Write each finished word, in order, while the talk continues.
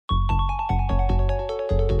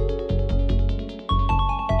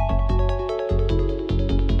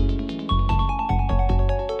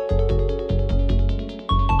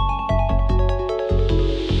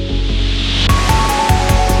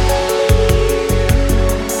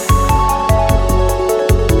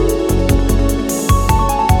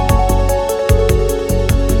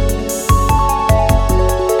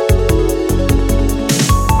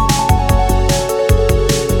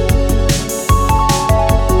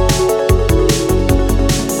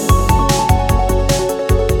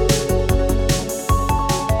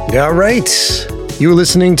All right. You're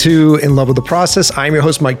listening to In Love with the Process. I'm your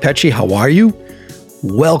host, Mike Pecci. How are you?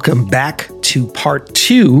 Welcome back to part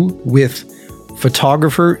 2 with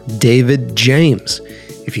photographer David James.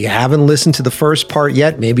 If you haven't listened to the first part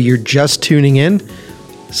yet, maybe you're just tuning in,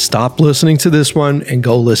 stop listening to this one and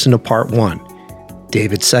go listen to part 1.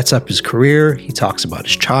 David sets up his career. He talks about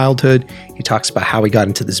his childhood. He talks about how he got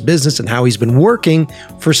into this business and how he's been working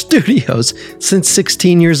for studios since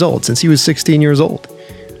 16 years old, since he was 16 years old.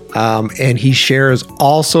 And he shares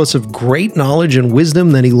all sorts of great knowledge and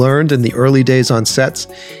wisdom that he learned in the early days on sets.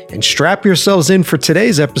 And strap yourselves in for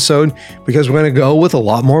today's episode because we're going to go with a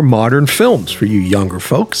lot more modern films for you younger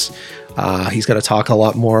folks. He's going to talk a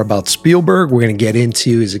lot more about Spielberg. We're going to get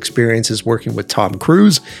into his experiences working with Tom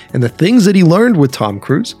Cruise and the things that he learned with Tom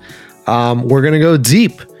Cruise. We're going to go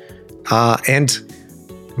deep. And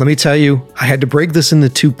let me tell you, I had to break this into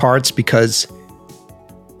 2 parts because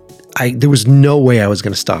there was no way I was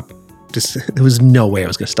going to stop. There was no way I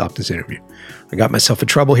was going to stop this interview. I got myself in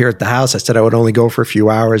trouble here at the house. I said I would only go for a few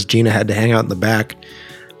hours. Gina had to hang out in the back.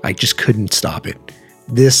 I just couldn't stop it.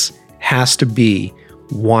 This has to be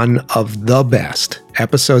one of the best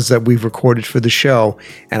episodes that we've recorded for the show.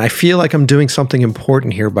 And I feel like I'm doing something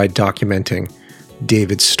important here by documenting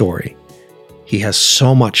David's story. He has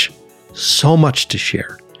so much to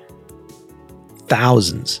share.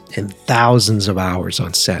 Thousands and thousands of hours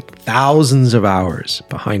on set, thousands of hours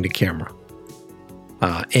behind a camera.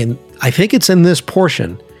 And I think it's in this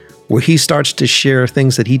portion where he starts to share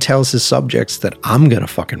things that he tells his subjects that I'm going to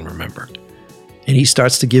fucking remember. And he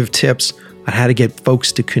starts to give tips on how to get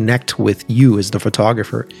folks to connect with you as the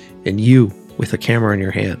photographer and you with a camera in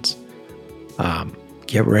your hands.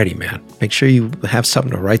 Get ready, man. Make sure you have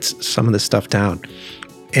something to write some of this stuff down.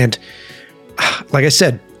 And like I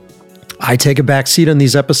said, I take a back seat on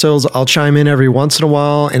these episodes. I'll chime in every once in a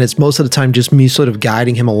while, and it's most of the time just me sort of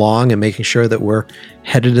guiding him along and making sure that we're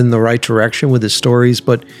headed in the right direction with his stories.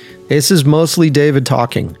 But this is mostly David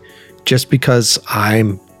talking just because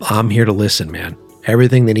I'm here to listen, man.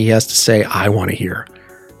 Everything that he has to say, I want to hear.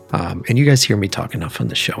 And you guys hear me talk enough on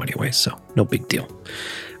the show anyway, so no big deal.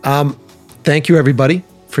 Thank you, everybody,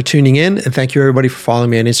 for tuning in. And thank you, everybody, for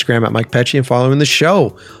following me on Instagram at Mike Pecci and following the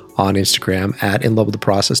show on Instagram at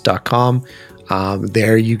inlovewiththeprocess.com.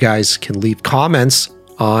 There you guys can leave comments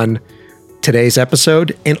on today's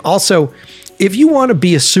episode. And also, if you want to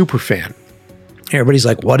be a super fan, everybody's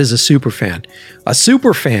like, what is a super fan? A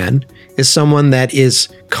super fan is someone that is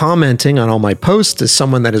commenting on all my posts, is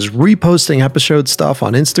someone that is reposting episode stuff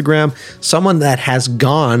on Instagram, someone that has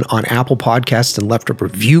gone on Apple Podcasts and left a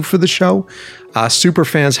review for the show. Super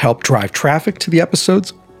fans help drive traffic to the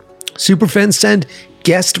episodes. Super fans send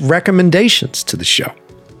guest recommendations to the show.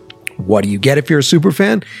 What do you get if you're a super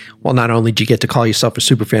fan? Well, not only do you get to call yourself a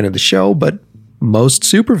super fan of the show, but most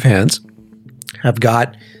super fans have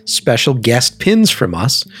got special guest pins from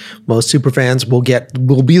us. Most super fans will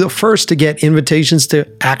be the first to get invitations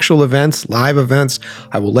to actual events, live events.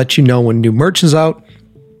 I will let you know when new merch is out.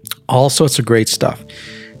 All sorts of great stuff.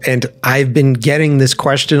 And I've been getting this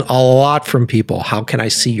question a lot from people. How can I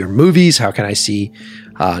see your movies? How can I see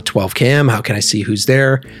 12 cam? How can I see who's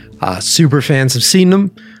there? Super fans have seen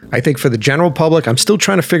them. I think for the general public, I'm still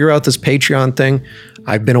trying to figure out this Patreon thing.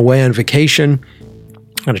 I've been away on vacation.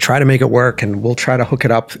 I'm going to try to make it work, and we'll try to hook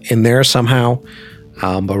it up in there somehow.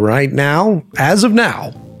 But right now, as of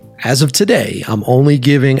today, I'm only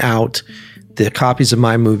giving out the copies of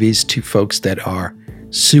my movies to folks that are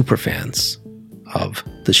super fans of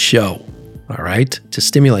the show. All right, to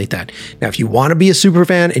stimulate that. Now, if you want to be a super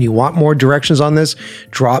fan and you want more directions on this,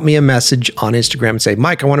 drop me a message on Instagram and say,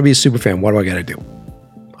 Mike, I want to be a super fan. What do I got to do?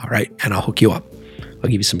 All right, and I'll hook you up. I'll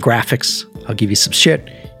give you some graphics. I'll give you some shit.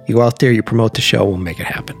 You go out there, you promote the show, we'll make it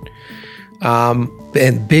happen.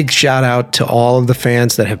 And big shout out to all of the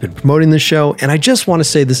fans that have been promoting the show. And I just want to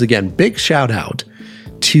say this again, big shout out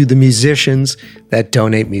to the musicians that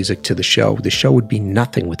donate music to the show. The show would be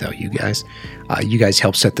nothing without you guys. You guys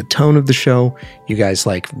help set the tone of the show. You guys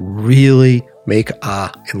really make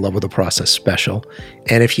In Love with the Process special.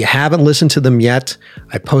 And if you haven't listened to them yet,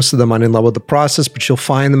 I posted them on In Love with the Process, but you'll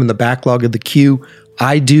find them in the backlog of the queue.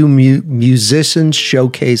 I do musicians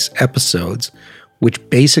showcase episodes, which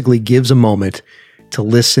basically gives a moment to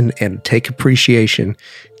listen and take appreciation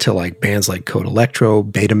to like bands like Code Electro,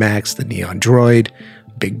 Betamax, The Neon Droid,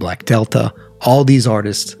 Big Black Delta, all these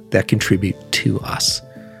artists that contribute to us.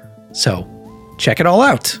 So check it all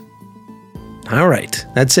out. All right,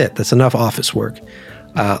 that's it. That's enough office work.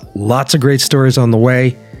 Lots of great stories on the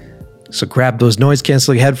way. So grab those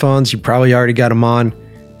noise-canceling headphones. You probably already got them on.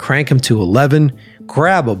 Crank them to 11.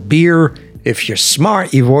 Grab a beer. If you're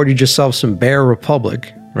smart, you've ordered yourself some Bear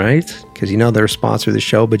Republic. right? Because they're a sponsor of the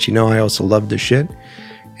show, but I also love the shit.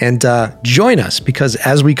 And join us, because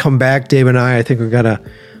as we come back, Dave and I think we're going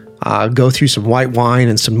to go through some white wine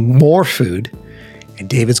and some more food. And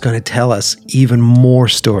David's going to tell us even more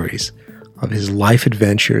stories of his life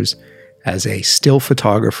adventures as a still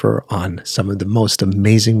photographer on some of the most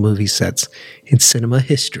amazing movie sets in cinema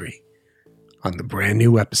history on the brand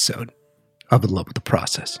new episode of In Love with the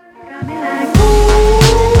Process.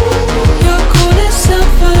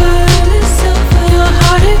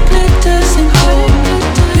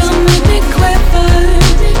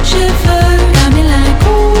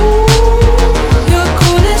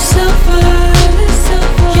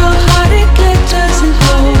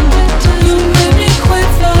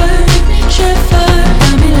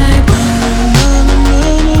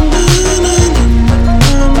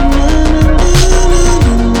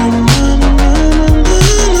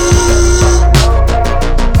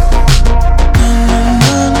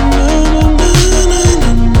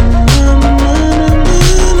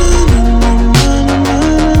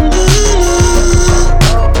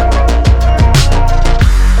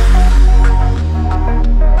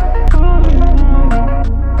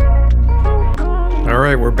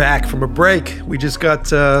 Back from a break. We just got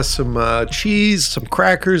some cheese, some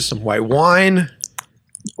crackers, some white wine.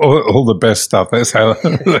 All the best stuff. That's how.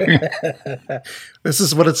 This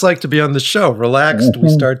is what it's like to be on the show. Relaxed. We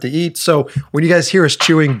start to eat. So when you guys hear us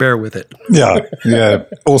chewing, bear with it. Yeah.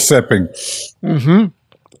 All sipping.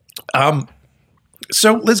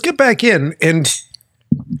 So let's get back in. And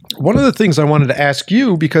one of the things I wanted to ask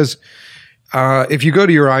you, because if you go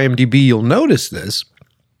to your IMDb, you'll notice this.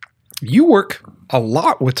 You work a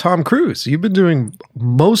lot with Tom Cruise. You've been doing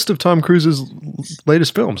most of Tom Cruise's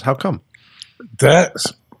latest films. How come? That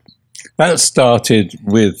started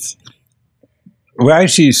with... Well,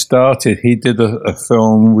 actually started, he did a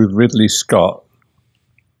film with Ridley Scott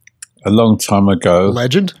a long time ago.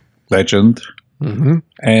 Legend. Mm-hmm.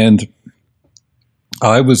 And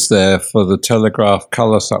I was there for the Telegraph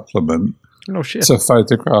color supplement. Oh, shit. To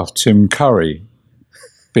photograph Tim Curry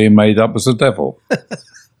being made up as a devil.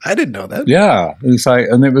 I didn't know that. Yeah.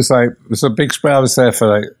 It was a big spread. I was there for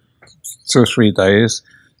like 2 or 3 days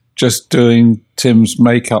just doing Tim's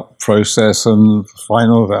makeup process and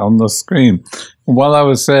final of it on the screen. And while I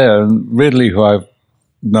was there, and Ridley, who I've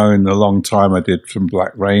known a long time, I did from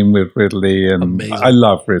Black Rain with Ridley, and amazing. I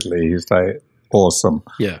love Ridley. He's like awesome.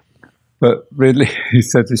 Yeah. But Ridley, he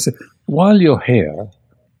said, while you're here,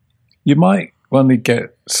 you might want to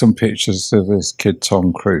get some pictures of this kid,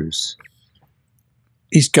 Tom Cruise.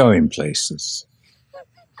 He's going places.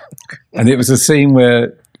 And it was a scene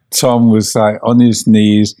where Tom was like on his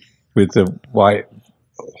knees with the white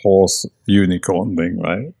horse unicorn thing,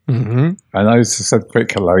 right? Mm-hmm. And I just said,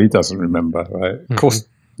 quick hello, he doesn't remember, right? Mm-hmm. Of course,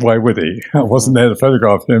 why would he? I wasn't there to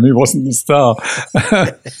photograph him. He wasn't the star.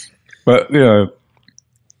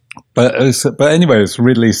 But anyway, as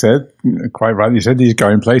Ridley said, quite right, he said he's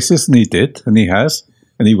going places, and he did, and he has,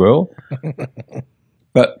 and he will.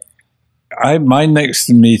 But my next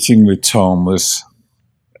meeting with Tom was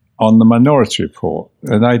on the Minority Report,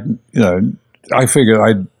 and I figured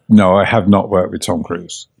I have not worked with Tom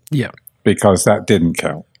Cruise. Yeah, because that didn't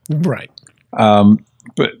count. Right.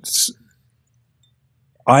 But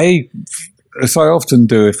as I often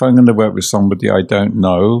do, if I'm going to work with somebody I don't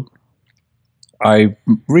know, I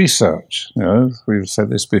research. We've said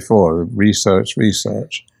this before: research.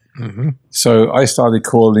 Mm-hmm. So I started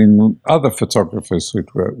calling other photographers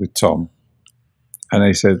who'd worked with Tom, and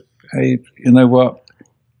they said, "Hey, you know what?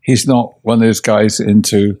 He's not one of those guys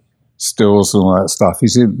into stills and all that stuff.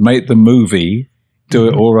 He's make the movie, do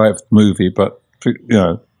it all right movie, but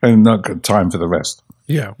and not good time for the rest."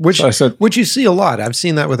 Yeah, which you see a lot. I've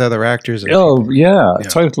seen that with other actors. Yeah,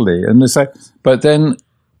 totally. And it's like, but then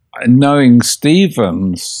knowing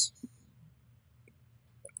Stephen's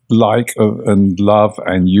and love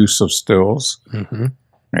and use of stills,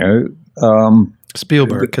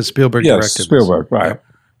 Spielberg, because Spielberg directed. Spielberg, this. Right.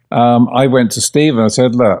 Yeah. I went to Stephen. I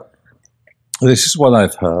said, "Look, this is what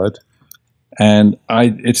I've heard, and I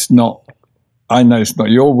know it's not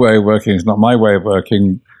your way of working. It's not my way of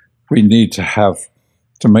working. We need to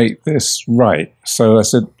make this right." So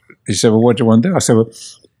he said, "Well, what do you want to do?" I said, "Well,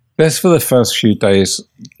 let's for the first few days,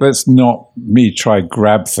 let's not me try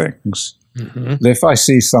grab things. Mm-hmm. If I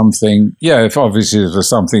see something, if obviously there's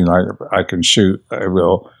something I can shoot, I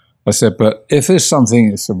will." I said, "But if there's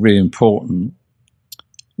something that's really important,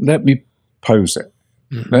 let me pose it.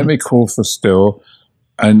 Mm-hmm. Let me call for still."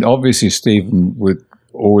 And obviously Stephen would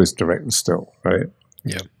always direct the still, right?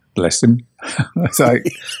 Yeah. Bless him. I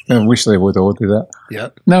wish they would all do that. Yeah.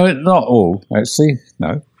 No, not all, actually.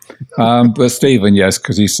 No. But Stephen, yes,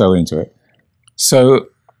 because he's so into it. So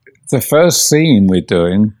the first scene we're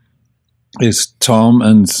doing is Tom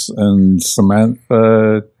and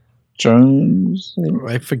Samantha Jones.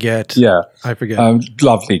 I forget. Yeah. I forget.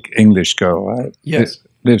 Lovely English girl, right? Yes.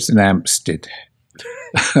 Lives in Hampstead.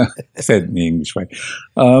 Said in the English way.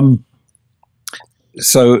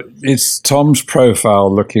 So it's Tom's profile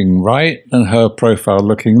looking right and her profile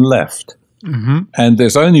looking left. Mm-hmm. And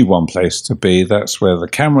there's only one place to be. That's where the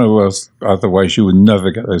camera was. Otherwise, you would never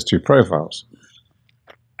get those two profiles.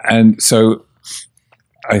 And so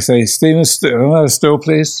I say, Stephen, still,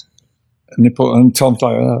 please. And Tom's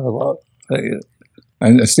like, what?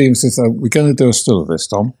 And Stephen says, we're going to do a still of this,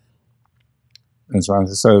 Tom. And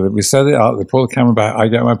so we set it up. They pull the camera back. I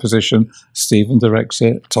get my position. Stephen directs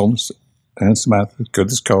it. Tom's and Samantha, good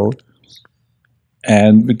as gold.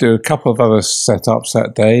 And we do a couple of other setups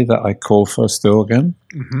that day that I call for still again.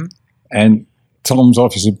 Mm-hmm. And Tom's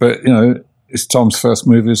obviously, but it's Tom's first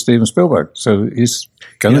movie with Steven Spielberg. So he's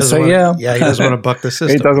going to say, Yeah, he doesn't want to buck the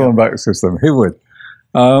system. He doesn't want to buck the system. He would.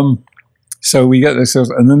 So we get this.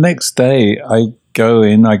 And the next day I go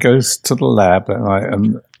to the lab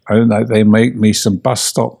and they make me some bus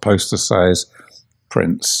stop poster size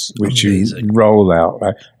prints, which Amazing. You roll out,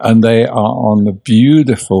 right? And they are on the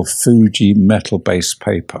beautiful Fuji metal-based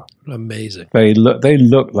paper. Amazing. They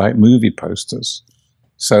look like movie posters.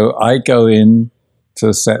 So I go in to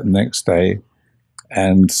the set the next day,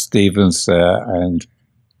 and Stephen's there, and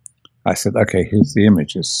I said, "Okay, here's the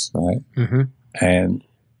images," right? Mm-hmm. And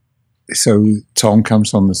so Tom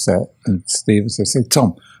comes on the set, and Stephen says, "Hey,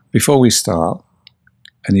 Tom, before we start,"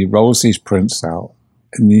 and he rolls these prints out,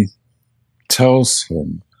 and he tells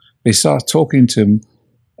him, they start talking to him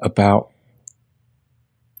about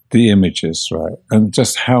the images, right? And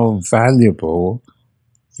just how valuable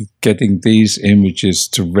getting these images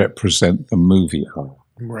to represent the movie are.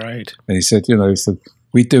 Right. And he said,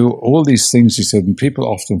 we do all these things, he said, and people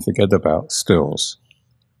often forget about stills.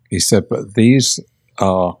 He said, but these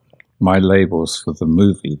are my labels for the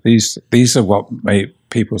movie. These are what made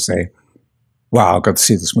people say, wow, I've got to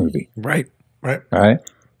see this movie. Right.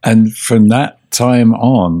 And from that time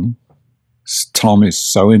on, Tom is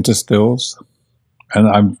so into stills, and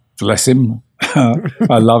I bless him.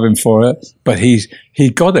 I love him for it. But he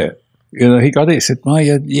got it. He got it. He said,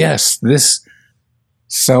 Maya, yes, this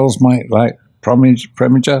sells my, like,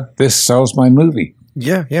 Preminger, this sells my movie.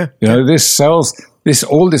 Yeah. This sells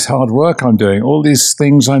all this hard work I'm doing, all these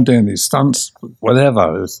things I'm doing, these stunts,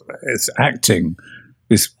 whatever. It's acting.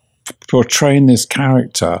 This portraying this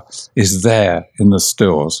character is there in the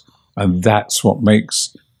stills, and that's what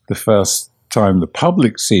makes the first time the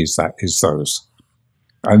public sees that is those,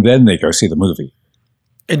 and then they go see the movie.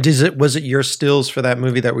 And was it your stills for that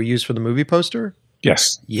movie that were used for the movie poster?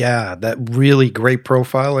 Yes. Yeah, that really great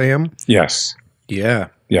profile, Am. Yes. Yeah.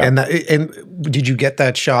 Yeah. And did you get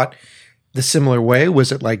that shot the similar way?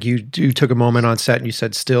 Was it like you took a moment on set and you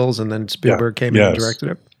said stills, and then Spielberg came in and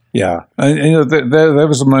directed it? Yeah, and there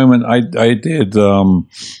was a moment I did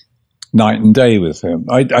Night and Day with him.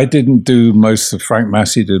 I didn't do most of Frank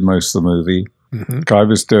Massey did most of the movie. Mm-hmm.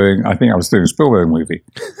 I think I was doing a Spielberg movie,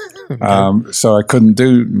 so I couldn't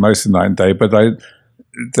do most of Night and Day. But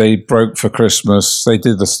they broke for Christmas. They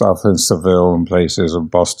did the stuff in Seville and places,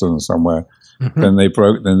 and Boston somewhere. Mm-hmm. Then they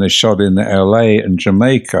broke. Then they shot in L.A. and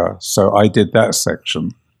Jamaica. So I did that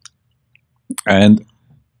section, and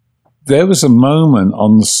there was a moment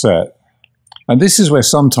on the set, and this is where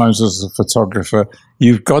sometimes as a photographer,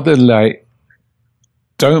 you've got to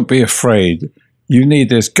don't be afraid. You need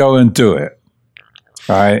this, go and do it,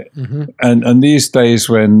 right? Mm-hmm. And these days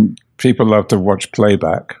when people love to watch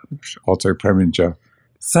playback, Otto Preminger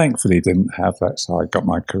thankfully didn't have that, so I got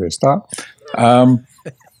my career start.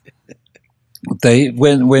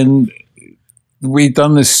 When we'd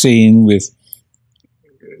done this scene with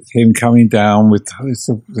him coming down with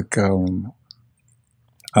the girl.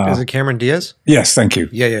 Is it Cameron Diaz? Yes, thank you.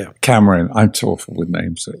 Yeah. Cameron. I'm too awful with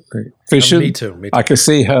names. Vision. Me too. I can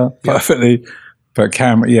see her perfectly, but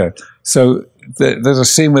Cameron, yeah. So there's a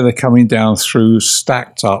scene where they're coming down through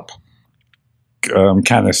stacked up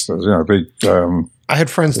canisters, big. I had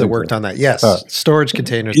friends that worked on that. Yes, storage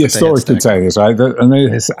containers. Yeah, storage containers, right? And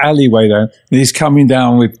there's this alleyway down, and he's coming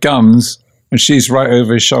down with guns, and she's right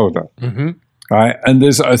over his shoulder. Mm-hmm. Right, and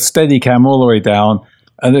there's a steady cam all the way down,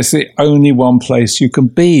 and it's the only one place you can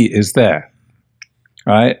be is there.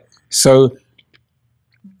 Right, so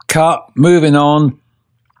cut, moving on.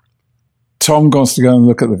 Tom wants to go and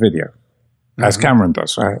look at the video, as Cameron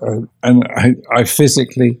does, right? And I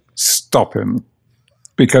physically stop him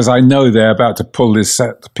because I know they're about to pull this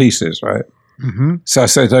set to pieces, right? Mm-hmm. So I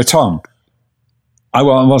said, "Oh, Tom, I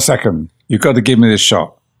want 1 second. You've got to give me this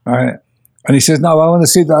shot. All right. And he says, no, I want to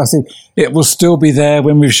see that. I said, it will still be there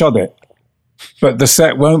when we've shot it, but the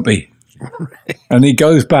set won't be. And he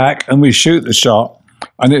goes back and we shoot the shot,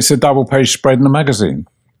 and it's a double page spread in the magazine.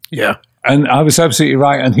 Yeah. And I was absolutely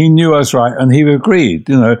right, and he knew I was right, and he agreed,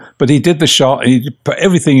 but he did the shot, and he put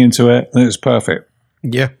everything into it, and it was perfect.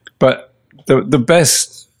 Yeah. But the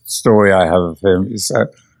best story I have of him is,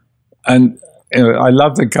 and I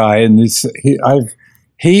love the guy, and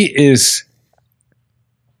he is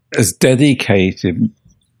as dedicated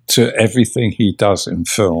to everything he does in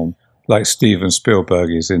film, like Steven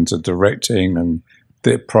Spielberg is into directing and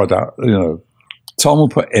the product. Tom will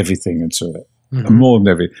put everything into it, and more than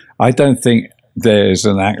everything. I don't think there's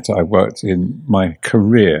an actor I've worked in my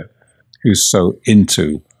career who's so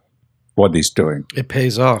into what he's doing. It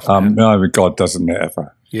pays off. No, God, doesn't it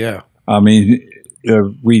ever? Yeah. I mean,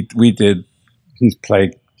 we did. He's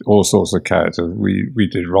played all sorts of characters. We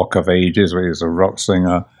did Rock of Ages, where he was a rock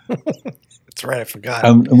singer. That's right, I forgot.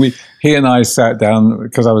 And he and I sat down,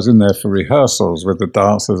 because I was in there for rehearsals with the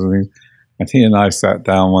dancers and things. And he and I sat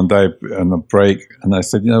down one day on a break, and I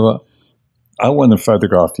said, you know what? I want to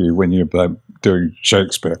photograph you when you're doing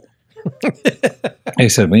Shakespeare. He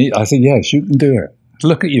said, I said, yes, you can do it.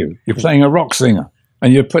 Look at you. You're playing a rock singer,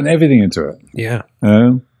 and you're putting everything into it. Yeah.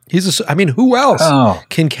 Who else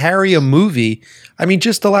can carry a movie? I mean,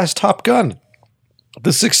 just the last Top Gun.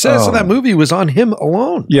 The success of that movie was on him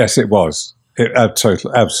alone. Yes, it was.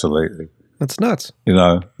 Absolutely. That's nuts.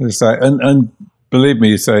 It's like, and believe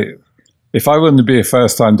me, if I wanted to be a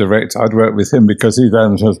first-time director, I'd work with him, because he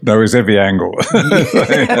then knows every angle.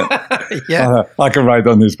 Yeah. I can ride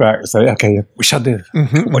on his back and say, okay, we shut it.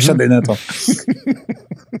 We shut it now, Tom.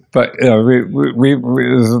 But, it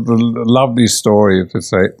was a lovely story to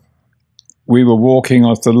say. We were walking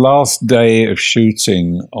off the last day of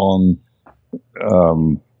shooting on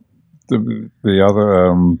the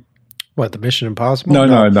other... What, the Mission Impossible? No.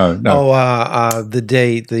 Oh,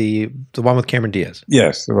 the one with Cameron Diaz.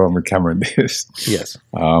 Yes, the one with Cameron Diaz. Yes.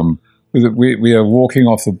 We are walking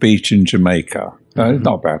off the beach in Jamaica. It's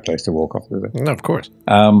not a bad place to walk off, is it? No, of course.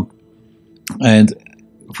 And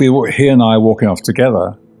he and I are walking off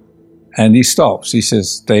together, and he stops. He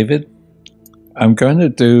says, David, I'm going to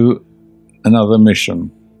do another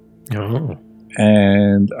mission. Oh.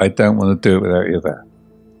 And I don't want to do it without you there.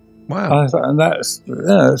 Wow. And that's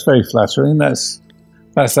very flattering. That's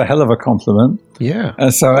a hell of a compliment. Yeah.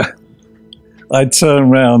 And so I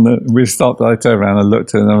turned around, we stopped, I turned around and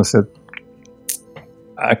looked at him and I said,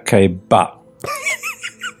 okay, but.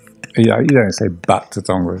 You don't say but to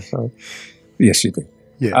Tonga. So yes, you do.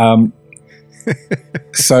 Yeah.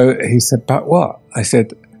 So he said, but what? I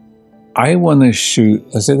said, I want to shoot.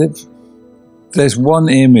 I said, if there's one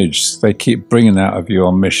image they keep bringing out of you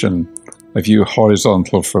on mission, of you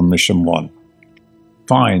horizontal from mission 1.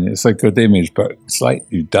 Fine, it's a good image, but it's like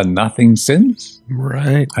you've done nothing since.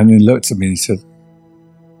 Right. And he looked at me and he said,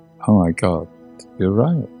 oh my God, you're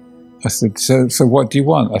right. I said, so what do you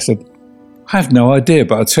want? I said, I have no idea,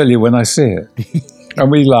 but I'll tell you when I see it. And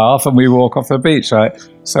we laugh and we walk off the beach, right?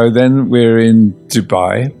 So then we're in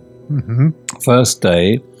Dubai, first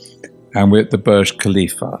day, and we're at the Burj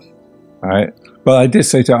Khalifa, right? But I did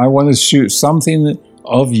say to him, I want to shoot something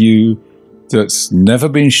of you that's never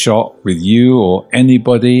been shot with you or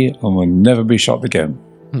anybody and will never be shot again.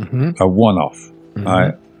 A one-off,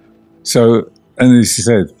 right? So, and he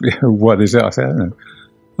said, what is it? I said, I don't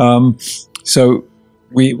know. So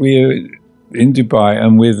we're in Dubai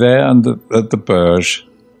and we're there at the Burj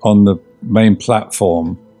on the main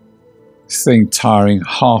platform, this thing towering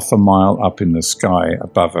half a mile up in the sky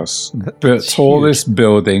above us. The tallest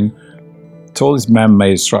building, tallest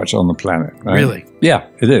man-made structure on the planet. Right? Really? Yeah,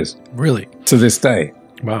 it is. Really? To this day.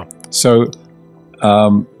 Wow. So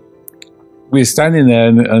we're standing there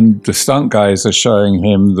and the stunt guys are showing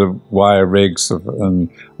him the wire rigs and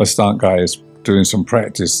a stunt guy is doing some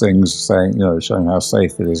practice things, saying, showing how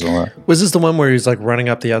safe it is. And all that. Was this the one where he's like running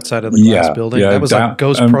up the outside of the glass building? Yeah, that was like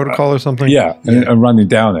Ghost Protocol or something? Yeah, and running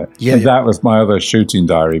down it. Yeah, and that was my other shooting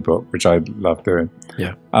diary book, which I love doing.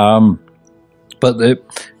 Yeah. But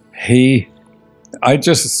I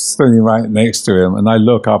just standing right next to him, and I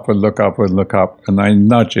look up and look up and look up, and I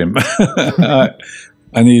nudge him.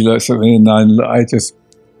 And he looks at me, and I just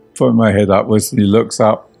put my head upwards, and he looks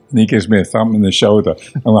up, and he gives me a thump in the shoulder,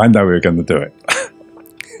 and I know we were going to do it.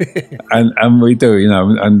 and we do,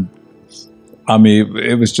 and I mean,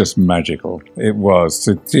 it was just magical. It was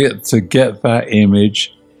to get that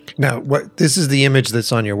image. Now, this is the image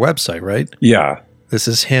that's on your website, right? Yeah. This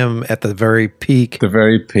is him at the very peak. The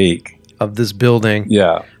very peak. of this building.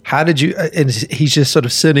 Yeah. How did you? And he's just sort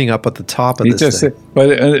of sitting up at the top of this thing. But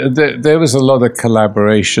there was a lot of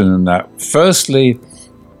collaboration in that. Firstly,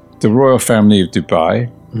 the royal family of Dubai,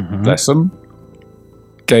 bless them,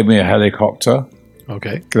 gave me a helicopter.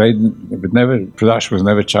 Okay. Production was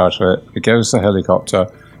never charged for it. They gave us a helicopter.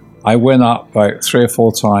 I went up like 3 or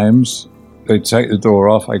 4 times. They'd take the door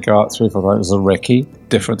off. I go up 3 or 4 times as a recce,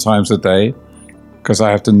 different times a day, because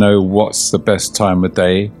I have to know what's the best time of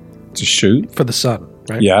day to shoot. For the sun,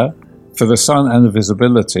 right? Yeah, for the sun and the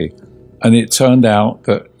visibility. And it turned out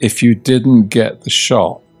that if you didn't get the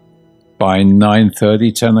shot by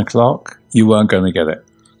 9:30, 10 o'clock, you weren't going to get it.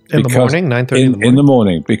 In the morning, 9:30 in the morning? In the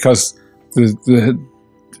morning, because the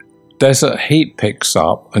desert heat picks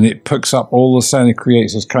up, and it picks up all the sand. It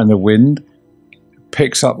creates this kind of wind,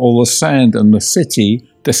 picks up all the sand, and the city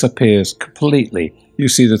disappears completely. You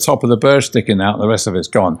see the top of the bird sticking out, and the rest of it's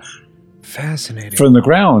gone. Fascinating. From the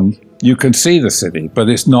ground, you can see the city, but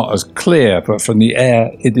it's not as clear. But from the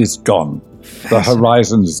air, it is gone. The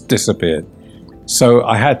horizon has disappeared. So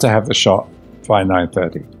I had to have the shot by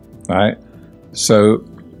 9:30, right? So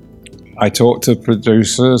I talked to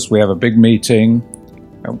producers. We have a big meeting.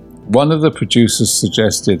 One of the producers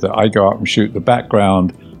suggested that I go up and shoot the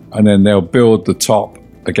background, and then they'll build the top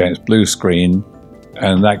against blue screen,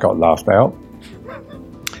 and that got laughed out.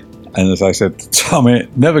 And as I said, Tom,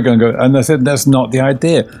 it never going to go. And I said, that's not the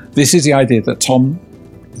idea. This is the idea that Tom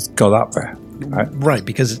has got up there. Right,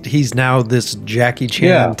 because he's now this Jackie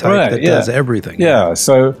Chan type that does everything. Yeah,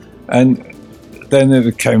 so, and then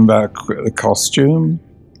it came back the costume,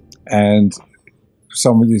 and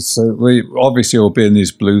somebody said, we obviously will be in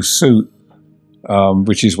this blue suit,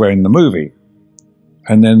 which he's wearing in the movie.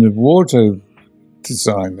 And then the wardrobe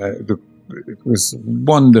design, it was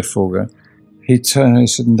wonderful. He turned and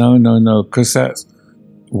said, no, because that's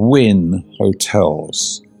Wynn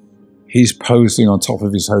Hotels. He's posing on top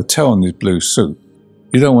of his hotel in his blue suit.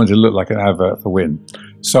 You don't want to look like an advert for Wynn.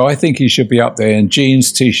 So I think he should be up there in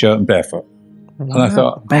jeans, T-shirt, and barefoot. Wow, and I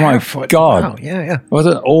thought, barefoot. Oh my God. Wow, yeah. What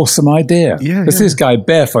an awesome idea. Yeah, this guy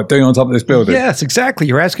barefoot doing on top of this building. Yes, exactly.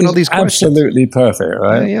 You're asking all these questions. Absolutely perfect,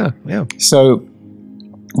 right? Yeah. So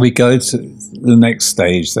we go to the next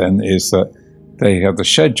stage then is that they have the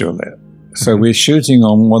schedule there. So we're shooting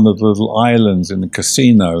on one of the little islands in the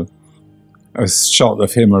casino, a shot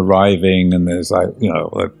of him arriving, and there's like,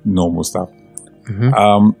 normal stuff.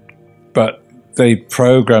 But they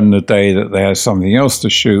program the day that they have something else to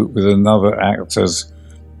shoot with another actors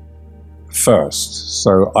first.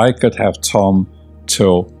 So I could have Tom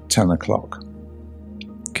till 10 o'clock.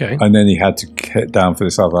 Okay. And then he had to get down for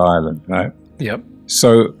this other island, right? Yep.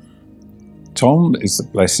 So Tom,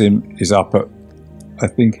 bless him, is up at, I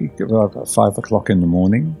think he got up at 5 o'clock in the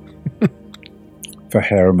morning for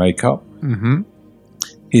hair and makeup.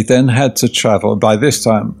 He then had to travel. By this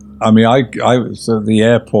time, I was at the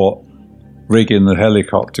airport rigging the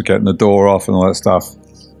helicopter, getting the door off and all that stuff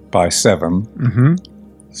by 7.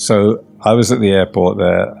 So I was at the airport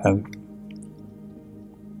there, and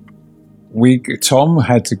Tom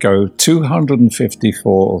had to go 250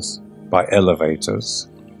 floors by elevators.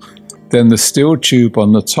 Then the steel tube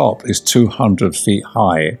on the top is 200 feet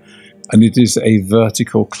high, and it is a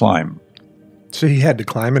vertical climb. So he had to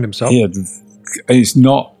climb it himself? It's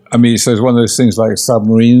not, so it's one of those things like a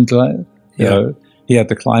submarine, you know. He had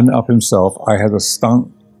to climb it up himself. I had a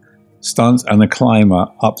stunt and a climber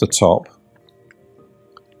up the top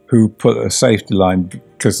who put a safety line,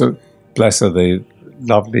 because bless her, the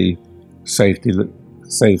lovely safety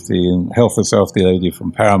and health and safety lady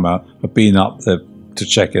from Paramount had been up there to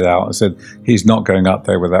check it out and said, he's not going up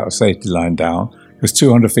there without a safety line down. Because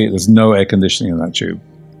 200 feet, there's no air conditioning in that tube.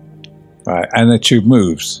 Right, and the tube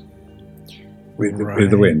moves with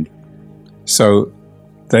the wind. So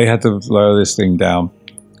they had to lower this thing down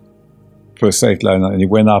for a safety line, and he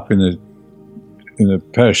went up in a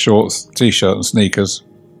pair of shorts, T-shirt and sneakers,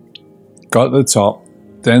 got to the top,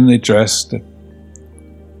 then they dressed,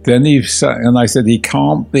 then he sat, and I said, he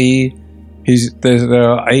can't be, there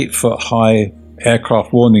are 8-foot high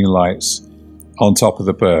aircraft warning lights on top of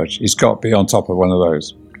the Burj. He's got to be on top of one of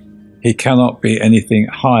those. He cannot be anything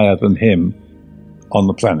higher than him on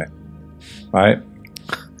the planet, right?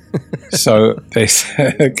 So they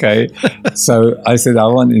said, okay. So I said, I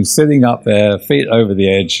want him sitting up there, feet over the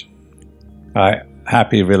edge, right,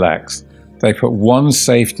 happy, relaxed. They put one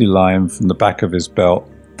safety line from the back of his belt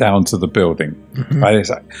down to the building. Right?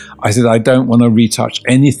 I said, I don't want to retouch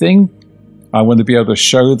anything. I want to be able to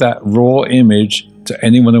show that raw image to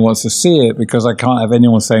anyone who wants to see it, because I can't have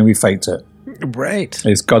anyone saying we faked it. Right.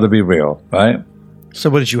 It's got to be real, right? So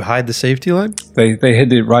what, did you hide the safety line? They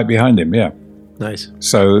hid it right behind him, yeah. Nice.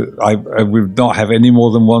 So I would not have any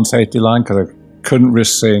more than one safety line because I couldn't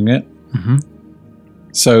risk seeing it. Mm-hmm.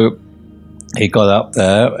 So he got up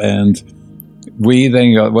there, and we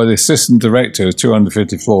then got, the assistant director, who's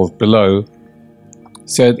 250 floors below,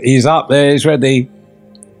 said, he's up there, he's ready.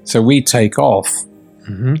 So we take off,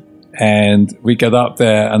 Mm-hmm. and we get up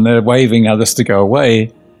there, and they're waving at us to go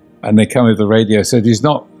away, and they come with the radio, said, he's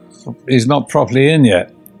not properly in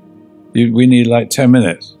yet. We need like 10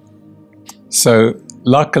 minutes. So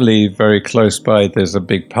luckily, very close by, there's a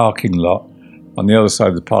big parking lot. On the other side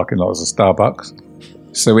of the parking lot is a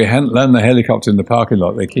Starbucks. So we land the helicopter in the parking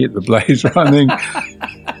lot. They keep the blaze running.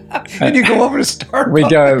 And you go over to Starbucks.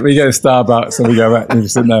 We go to Starbucks, and we go back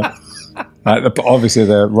and sit there. Obviously,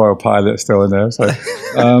 the Royal Pilot's still in there. So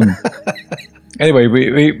anyway,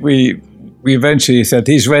 we eventually said,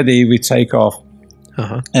 he's ready. We take off.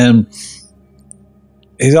 Uh-huh. And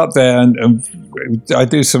he's up there, and I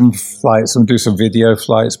do some flights and do some video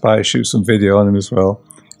flights, but I shoot some video on him as well.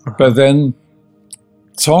 Uh-huh. But then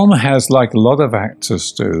Tom has, like a lot of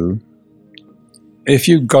actors do, if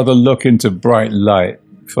you've got to look into bright light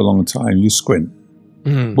for a long time, you squint.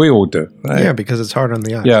 Mm. We all do, right? Yeah, because it's hard on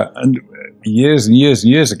the eyes. Yeah, and years and years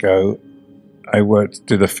and years ago, I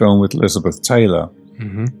did a film with Elizabeth Taylor,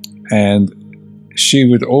 Mm-hmm. and she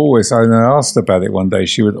would always, and I asked about it one day,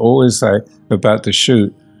 she would always say, about to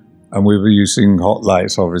shoot, and we were using hot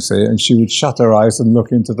lights, obviously, and she would shut her eyes and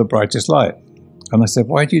look into the brightest light. And I said,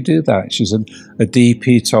 why do you do that? She said, a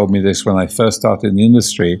DP told me this when I first started in the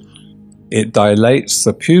industry. It dilates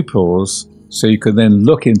the pupils so you can then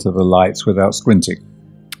look into the lights without squinting.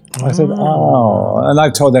 I said, oh. And I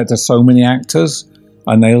told that to so many actors,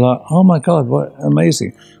 and they were like, oh my God, what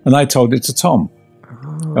amazing. And I told it to Tom,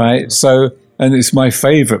 right? So, and it's my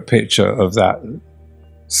favorite picture of that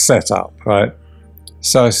setup, right?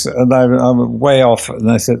 So, and I'm way off,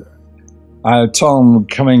 and I said, Tom,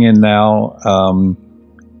 coming in now,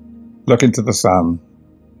 look into the sun,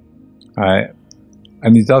 right?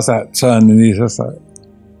 And he does that turn, and he's just like,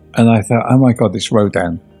 and I thought, oh my God, it's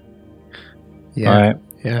Rodan, Yeah. right?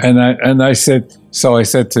 Yeah. And I said, so I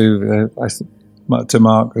said to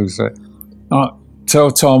Mark, who said, oh,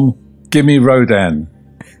 tell Tom, give me Rodan.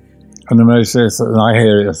 And the most says, and I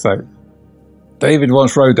hear it, it's like, David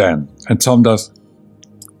wants Rodan, and Tom does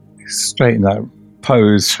straight in that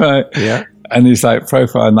pose, right? Yeah. And he's like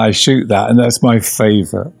profile, and I shoot that, and that's my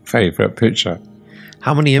favorite picture.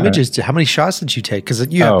 How many images? How many shots did you take? Because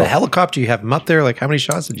you have the helicopter, you have him up there. Like, how many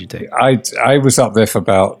shots did you take? I was up there for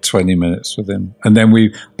about 20 minutes with him, and then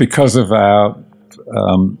because of our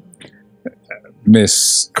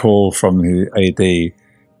missed call from the AD,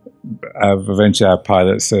 eventually our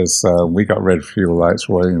pilot says, we got red fuel lights,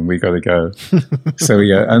 Roy, and we got to go. So we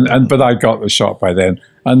go, but I got the shot by then.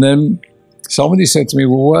 And then somebody said to me,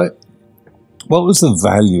 well, what was the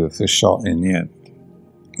value of this shot in the end?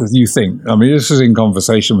 You think? I mean, this was in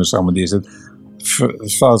conversation with somebody. He said,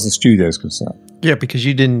 as far as the studio is concerned. Yeah, because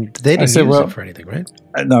they didn't use it for anything, right?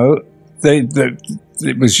 No,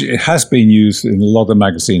 it has been used in a lot of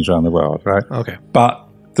magazines around the world, right? Okay. But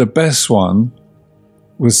the best one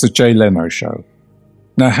was the Jay Leno show.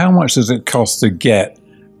 Now, how much does it cost to get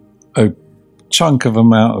a chunk of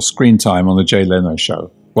amount of screen time on the Jay Leno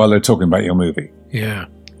show while they're talking about your movie? Yeah.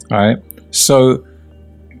 Right? So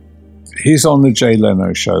he's on the Jay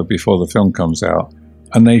Leno show before the film comes out,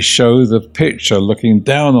 and they show the picture looking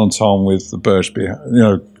down on Tom with the Burj behind,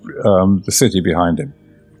 the city behind him.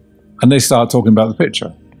 And they start talking about the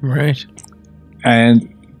picture. Right.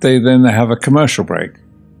 And they have a commercial break.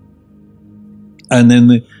 And then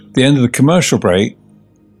the end of the commercial break,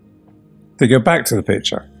 they go back to the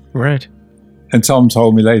picture. Right. And Tom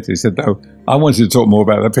told me later, he said, no, I wanted to talk more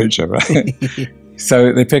about the picture, right?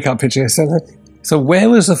 So they pick up picture. I said, so where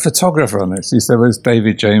was the photographer on this? He said, it was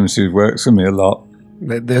David James, who works for me a lot.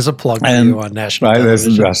 There's a plug for you on national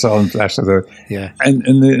television. There's on national. Yeah. And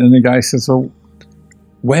the guy says, well,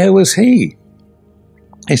 where was he?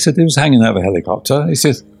 He said, he was hanging out of a helicopter. He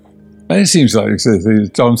said, it seems like,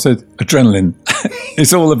 Tom said, adrenaline.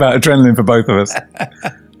 It's all about adrenaline for both of us.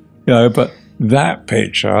 But that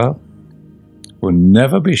picture will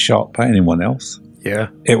never be shot by anyone else. Yeah.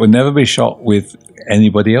 It will never be shot with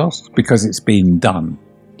anybody else because it's been done.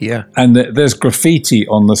 Yeah. And there's graffiti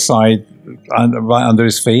on the side, right under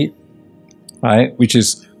his feet, right, which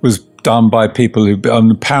was done by people who,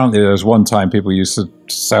 apparently there was one time people used to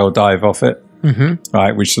sail dive off it,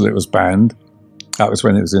 right, which it was banned. That was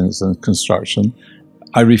when it was in its construction.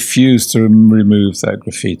 I refused to remove that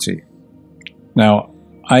graffiti. Now,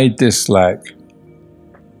 I dislike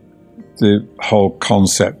the whole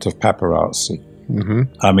concept of paparazzi.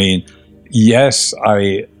 I mean, yes,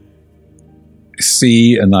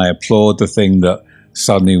 see and I applaud the thing that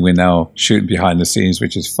suddenly we're now shooting behind the scenes,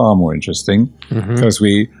 which is far more interesting because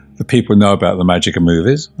the people know about the magic of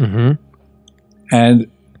movies.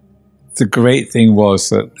 And the great thing was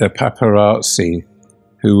that the paparazzi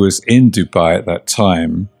who was in Dubai at that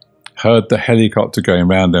time heard the helicopter going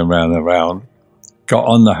round and round and round, got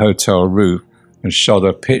on the hotel roof and shot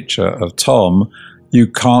a picture of Tom. You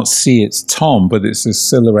can't see it's Tom, but it's the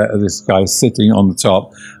silhouette of this guy sitting on the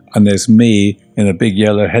top, and there's me in a big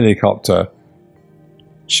yellow helicopter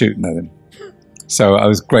shooting at him. So I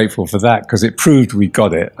was grateful for that because it proved we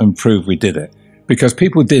got it and proved we did it. Because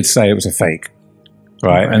people did say it was a fake,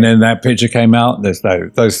 right? And then that picture came out. There's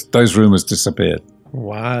those rumors disappeared.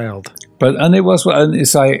 Wild. And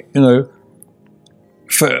it's like, you know,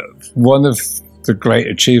 for one of the great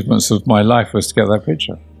achievements of my life was to get that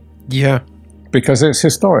picture. Yeah. Because it's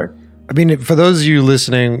historic. I mean, for those of you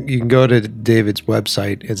listening, you can go to David's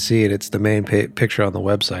website and see it. It's the main picture on the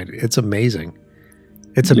website. It's amazing.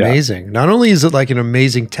 It's amazing. Yeah. Not only is it like an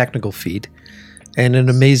amazing technical feat and an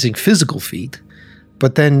amazing physical feat,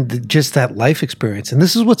 but then just that life experience. And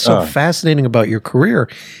this is what's so fascinating about your career.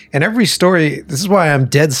 And every story, this is why I'm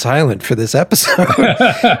dead silent for this episode.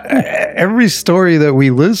 Every story that we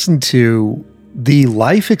listen to, the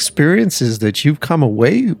life experiences that you've come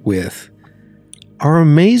away with are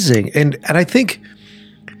amazing. And I think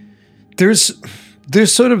there's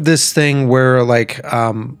sort of this thing where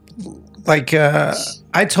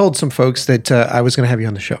I told some folks that I was going to have you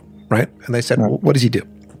on the show, right? And they said, well, what does he do?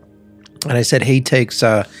 And I said, hey, he takes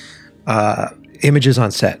images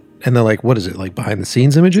on set. And they're like, what is it, like behind the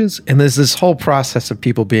scenes images? And there's this whole process of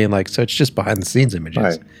people being like, so it's just behind the scenes images.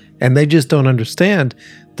 Right. And they just don't understand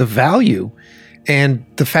the value and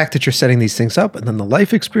the fact that you're setting these things up, and then the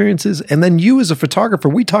life experiences. And then you as a photographer,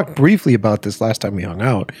 we talked briefly about this last time we hung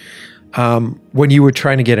out, when you were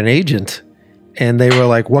trying to get an agent and they were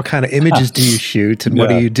like, what kind of images do you shoot and what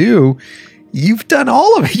do you do? You've done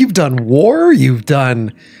all of it. You've done war. You've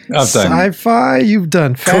done sci-fi. You've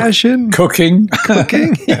done fashion. Cooking.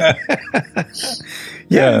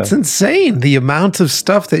 Yeah, it's insane the amount of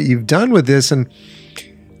stuff that you've done with this. And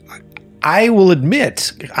I will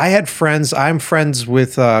admit, I had friends. I'm friends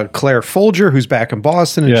with Claire Folger, who's back in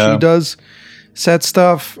Boston, and she does set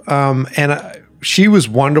stuff. She was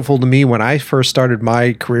wonderful to me when I first started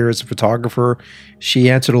my career as a photographer. She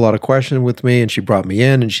answered a lot of questions with me, and she brought me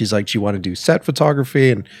in, and she's like, do you want to do set photography?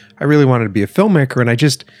 And I really wanted to be a filmmaker, and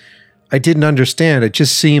I didn't understand. It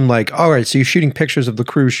just seemed like, all right, so you're shooting pictures of the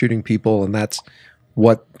crew shooting people, and that's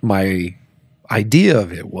what my idea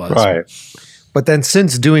of it was. Right. But then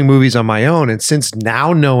since doing movies on my own, and since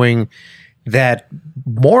now knowing that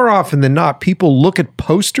more often than not, people look at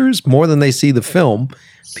posters more than they see the film.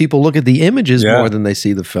 People look at the images more than they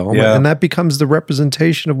see the film. And that becomes the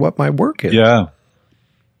representation of what my work is. Yeah.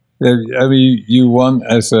 I mean, you want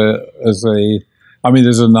there's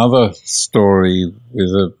another story with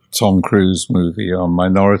a Tom Cruise movie on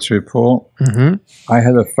Minority Report. I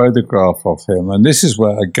had a photograph of him, and this is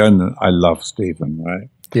where, again, I love Stephen, right?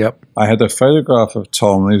 Yep. I had a photograph of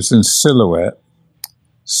Tom. He was in silhouette,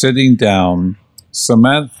 sitting down.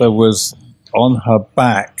 Samantha was on her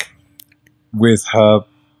back with her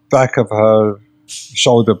back of her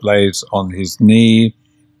shoulder blades on his knee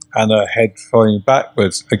and her head falling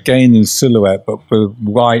backwards, again in silhouette, but with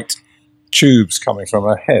white tubes coming from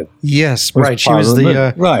her head. Yes, right. She was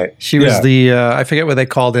the right. She was the I forget what they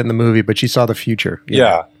called it in the movie, but she saw the future.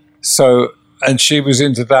 Yeah. So, and she was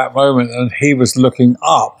into that moment, and he was looking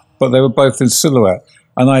up, but they were both in silhouette.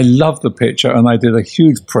 And I loved the picture, and I did a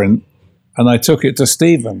huge print, and I took it to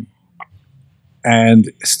Stephen.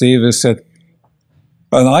 And Stephen said,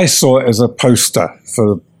 and I saw it as a poster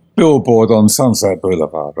for the billboard on Sunset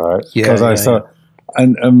Boulevard, right? Because I thought,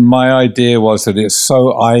 and my idea was that it's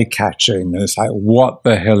so eye-catching. It's like, what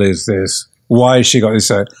the hell is this? Why has she got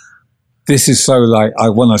this? This is so like, I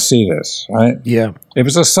want to see this, right? Yeah. It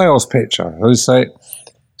was a sales picture. I would say.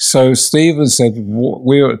 So Stephen said,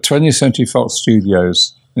 we were at 20th Century Fox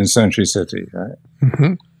Studios in Century City,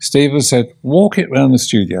 right? Stephen said, walk it around the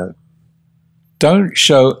studio. Don't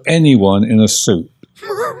show anyone in a suit.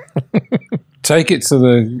 Take it to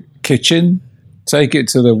the kitchen, take it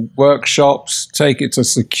to the workshops, take it to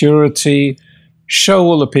security, show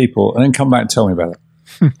all the people, and then come back and tell me about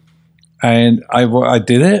it. And I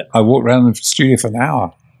did it. I walked around the studio for an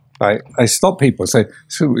hour. I stopped people and said,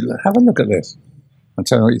 so have a look at this and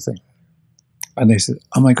tell me what you think. And they said,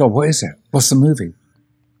 oh my God, what is it? What's the movie?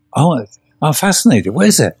 Oh, I'm fascinated. What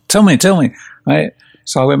is it? Tell me. Right?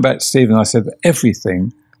 So I went back to Steve and I said,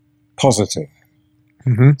 everything positive.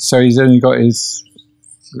 So he's only got his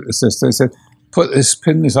assistant. He said,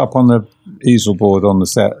 pin this up on the easel board on the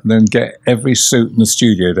set, and then get every suit in the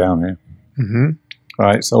studio down here. Mm-hmm.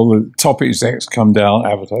 Right, so all the top execs come down,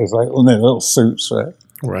 advertise like all their little suits, right?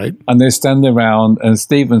 Right. And they're standing around, and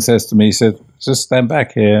Stephen says to me, he said, just stand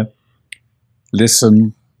back here,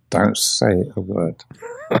 listen, don't say a word.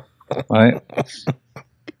 Right?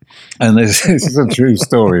 And this is a true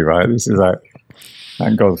story, right? This is like,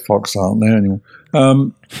 thank God Fox aren't there anymore.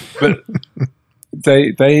 But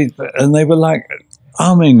they were like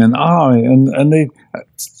umming and ahhing, and they,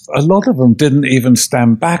 a lot of them didn't even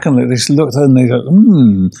stand back, and they just looked and they go,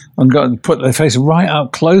 and got to put their face right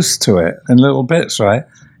up close to it in little bits, right?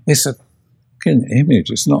 It's a fucking image,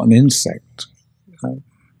 it's not an insect.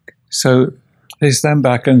 So they stand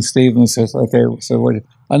back, and Stephen says, okay, so what?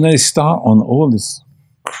 And they start on all this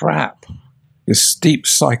crap, this steep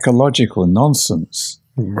psychological nonsense.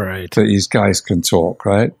 Right. That these guys can talk,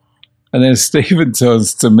 right? And then Stephen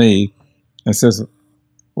turns to me and says,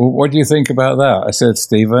 well, what do you think about that? I said,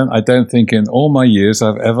 Stephen, I don't think in all my years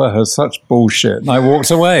I've ever heard such bullshit. And I walked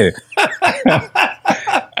away.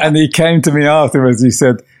 And he came to me afterwards. He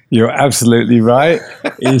said, you're absolutely right.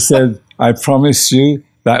 He said, I promise you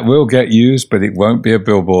that will get used, but it won't be a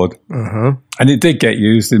billboard. Uh-huh. And it did get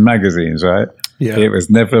used in magazines, right? Yeah. It was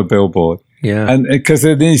never a billboard. Yeah. And because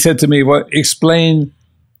then he said to me, well, explain,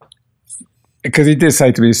 because he did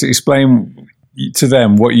say to me, explain to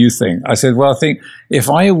them what you think. I said, well, I think if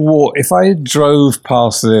I drove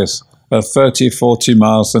past this at 30, 40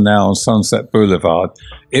 miles an hour on Sunset Boulevard,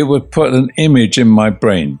 it would put an image in my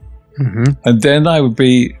brain. Mm-hmm. And then I would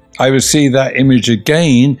see that image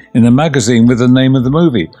again in the magazine with the name of the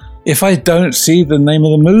movie. If I don't see the name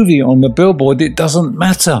of the movie on the billboard, it doesn't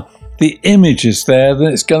matter. The image is there, then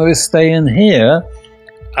it's going to stay in here,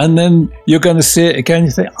 and then you're going to see it again.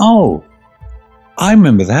 You think, oh, I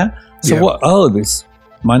remember that. So Yeah. what? Oh, this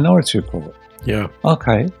Minority Report. Yeah.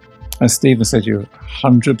 Okay. And Stephen said, you're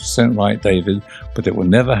 100% right, David, but it will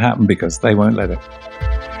never happen because they won't let it.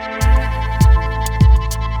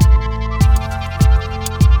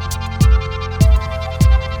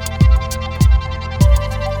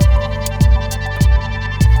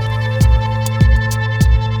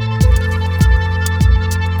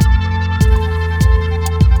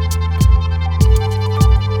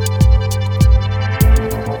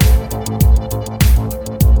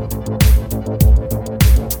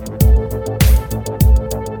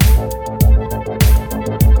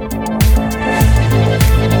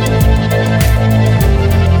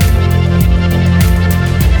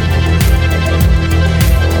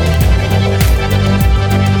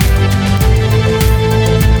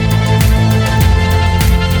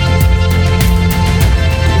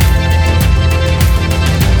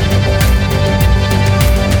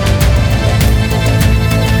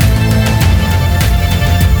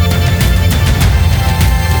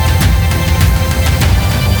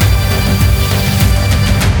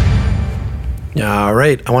 All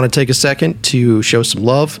right. I want to take a second to show some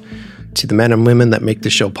love to the men and women that make the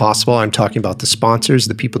show possible. I'm talking about the sponsors,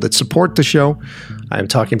 the people that support the show. I'm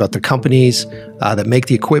talking about the companies that make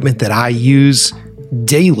the equipment that I use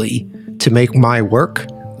daily to make my work.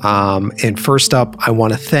 And first up, I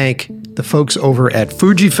want to thank the folks over at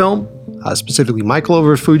Fujifilm, specifically Michael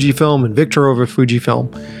over at Fujifilm and Victor over at Fujifilm.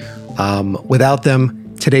 Without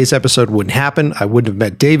them, today's episode wouldn't happen. I wouldn't have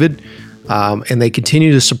met David. And they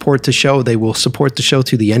continue to support the show. They will support the show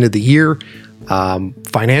through the end of the year.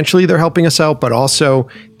 Financially, they're helping us out, but also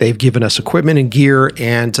they've given us equipment and gear,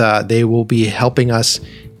 and they will be helping us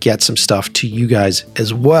get some stuff to you guys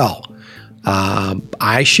as well.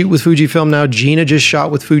 I shoot with Fujifilm now. Gina just shot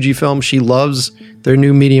with Fujifilm. She loves their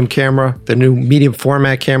new medium camera, their new medium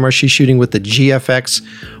format camera. She's shooting with the GFX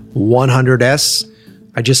 100S.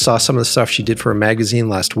 I just saw some of the stuff she did for a magazine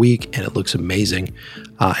last week, and it looks amazing.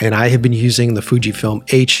 And I have been using the Fujifilm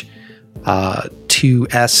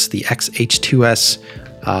H2S, the X-H2S.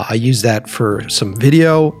 I use that for some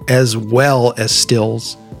video as well as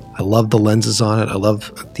stills. I love the lenses on it. I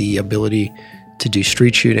love the ability to do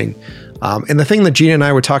street shooting. And the thing that Gina and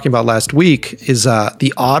I were talking about last week is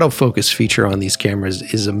the autofocus feature on these cameras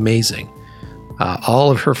is amazing.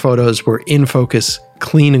 All of her photos were in focus,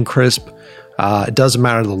 clean and crisp. It doesn't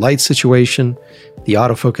matter the light situation. The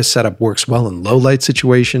autofocus setup works well in low light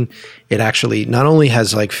situation. It actually not only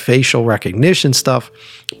has like facial recognition stuff,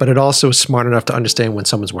 but it also is smart enough to understand when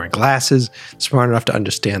someone's wearing glasses, smart enough to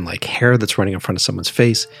understand like hair that's running in front of someone's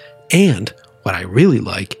face. And what I really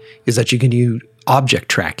like is that you can use object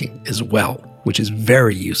tracking as well, which is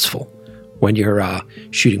very useful when you're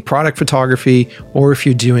shooting product photography, or if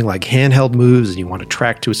you're doing like handheld moves and you want to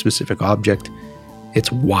track to a specific object.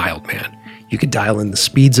 It's wild, man. You can dial in the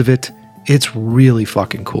speeds of it. It's really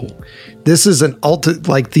fucking cool. This is an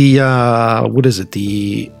like the, what is it?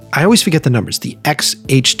 I always forget the numbers, the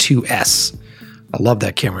XH2S. I love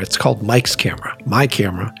that camera. It's called Mike's camera. My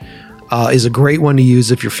camera is a great one to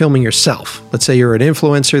use if you're filming yourself. Let's say you're an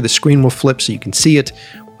influencer, the screen will flip so you can see it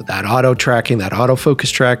with that auto tracking, that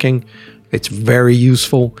autofocus tracking. It's very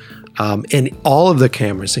useful. And all of the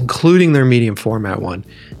cameras, including their medium format one,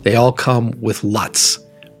 they all come with LUTs.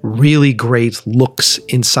 Really great looks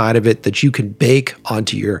inside of it that you can bake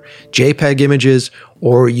onto your JPEG images,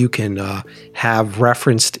 or you can have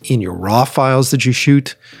referenced in your RAW files that you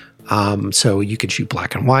shoot. So you can shoot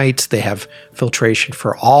black and white. They have filtration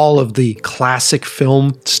for all of the classic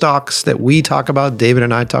film stocks that we talk about, David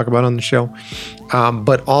and I talk about on the show.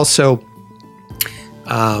 But also,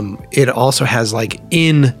 it also has like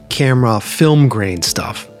in-camera film grain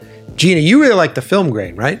stuff. Gina, you really like the film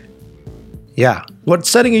grain, right? Yeah. What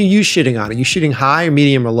setting are you shooting on? Are you shooting high or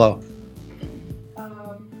medium or low?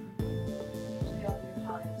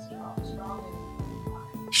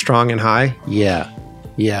 Strong and high? Yeah.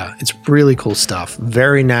 Yeah. It's really cool stuff.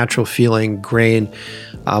 Very natural feeling grain,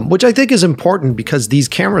 which I think is important because these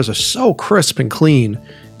cameras are so crisp and clean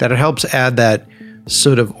that it helps add that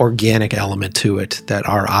sort of organic element to it that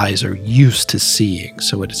our eyes are used to seeing.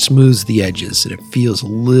 So it smooths the edges and it feels a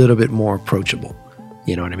little bit more approachable.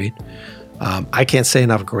 You know what I mean? I can't say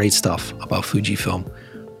enough great stuff about Fujifilm.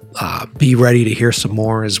 Be ready to hear some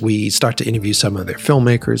more as we start to interview some of their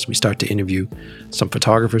filmmakers. We start to interview some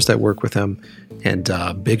photographers that work with them. And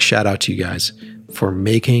big shout out to you guys for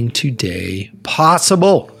making today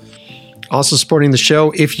possible. Also supporting the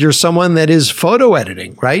show, if you're someone that is photo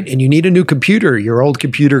editing, right? And you need a new computer, your old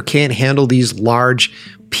computer can't handle these large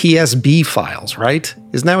PSB files, right?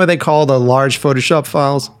 Isn't that what they call the large Photoshop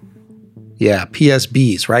files? Yeah,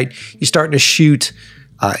 PSBs, right? You're starting to shoot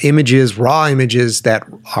images, raw images that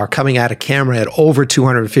are coming out of camera at over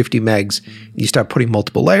 250 megs. You start putting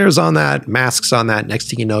multiple layers on that, masks on that. Next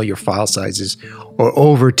thing you know, your file sizes are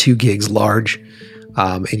over 2 gigs large.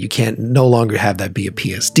 And you can't no longer have that be a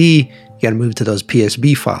PSD. You got to move to those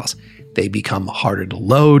PSB files. They become harder to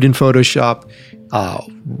load in Photoshop.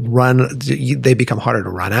 They become harder to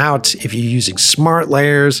run out if you're using smart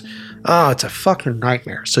layers. Oh, it's a fucking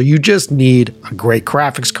nightmare. So you just need a great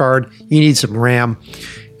graphics card. You need some RAM,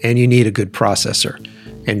 and you need a good processor.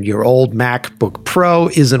 And your old MacBook Pro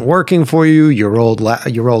isn't working for you. Your old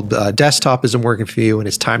desktop isn't working for you, and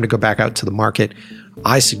it's time to go back out to the market.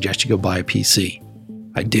 I suggest you go buy a PC.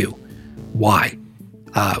 I do. Why?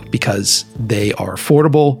 Because they are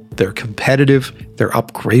affordable, they're competitive, they're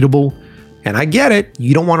upgradable. And I get it.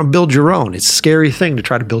 You don't want to build your own. It's a scary thing to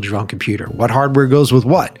try to build your own computer. What hardware goes with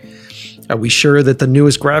what? Are we sure that the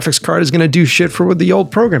newest graphics card is going to do shit for the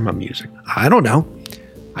old program I'm using? I don't know.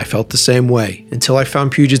 I felt the same way until I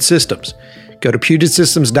found Puget Systems. Go to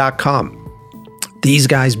PugetSystems.com. These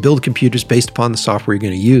guys build computers based upon the software you're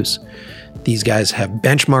going to use. These guys have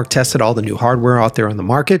benchmark tested all the new hardware out there on the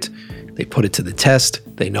market. They put it to the test.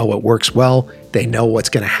 They know what works well. They know what's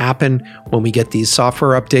going to happen when we get these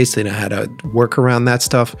software updates. They know how to work around that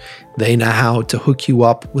stuff. They know how to hook you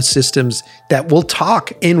up with systems that will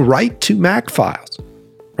talk and write to Mac files,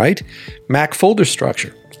 right? Mac folder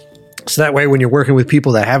structure. So that way, when you're working with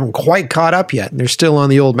people that haven't quite caught up yet and they're still on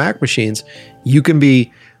the old Mac machines, you can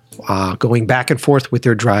be going back and forth with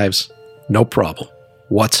their drives, no problem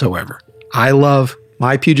whatsoever. I love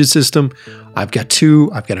my Puget System. I've got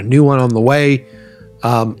 2. I've got a new one on the way.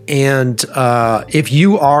 And if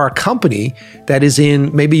you are a company that is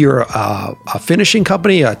in, maybe you're a finishing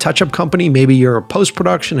company, a touch-up company, maybe you're a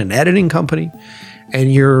post-production and editing company,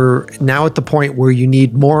 and you're now at the point where you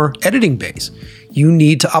need more editing bays. You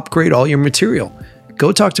need to upgrade all your material.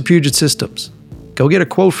 Go talk to Puget Systems. Go get a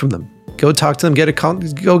quote from them. Go talk to them.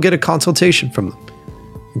 Go get a consultation from them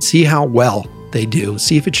and see how well they do.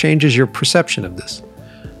 See if it changes your perception of this.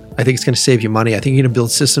 I think it's going to save you money. I think you're going to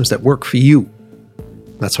build systems that work for you.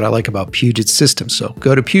 That's what I like about Puget Systems. So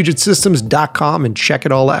go to PugetSystems.com and check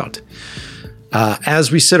it all out.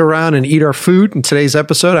 As we sit around and eat our food in today's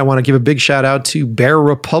episode, I want to give a big shout out to Bear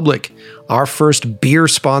Republic, our first beer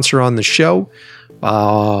sponsor on the show.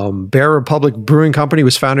 Bear Republic Brewing Company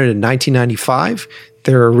was founded in 1995.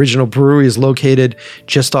 Their original brewery is located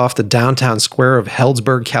just off the downtown square of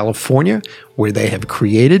Healdsburg, California, where they have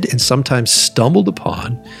created and sometimes stumbled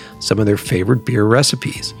upon some of their favorite beer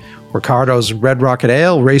recipes. Ricardo's Red Rocket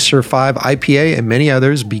Ale, Racer 5 IPA, and many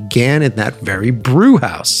others began in that very brew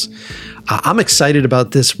house. I'm excited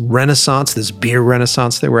about this renaissance, this beer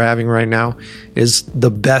renaissance that we're having right now. It is the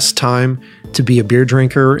best time to be a beer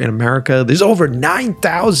drinker in America. There's over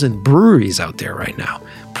 9,000 breweries out there right now,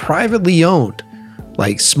 privately owned.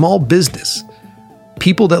 like small business,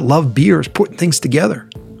 people that love beers putting things together.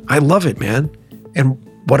 I love it, man. And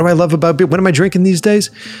what do I love about beer? What am I drinking these days?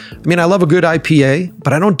 I mean, I love a good IPA,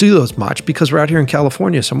 but I don't do those much because we're out here in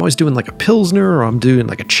California. So I'm always doing like a Pilsner, or I'm doing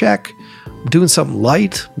like a Czech. I'm doing something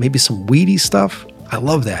light, maybe some weedy stuff. I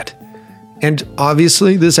love that. And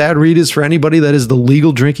obviously, this ad read is for anybody that is the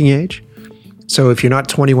legal drinking age. So if you're not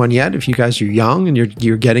 21 yet, if you guys are young and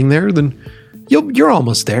you're getting there, then you're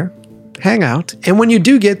almost there. Hang out. And when you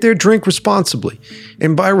do get there, drink responsibly.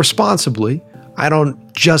 And by responsibly, I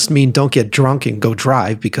don't just mean don't get drunk and go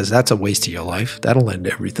drive, because that's a waste of your life. That'll end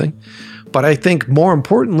everything. But I think more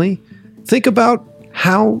importantly, think about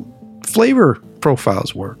how flavor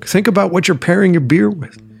profiles work. Think about what you're pairing your beer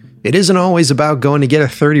with. It isn't always about going to get a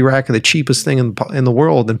 30 rack of the cheapest thing in the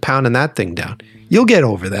world and pounding that thing down. You'll get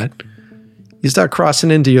over that. You start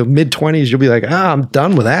crossing into your mid-20s, you'll be like, I'm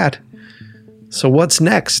done with that. So what's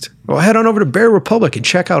next? Well, head on over to Bear Republic and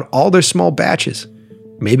check out all their small batches.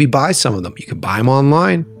 Maybe buy some of them. You can buy them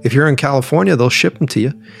online. If you're in California, they'll ship them to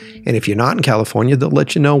you. And if you're not in California, they'll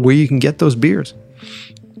let you know where you can get those beers.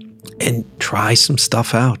 And try some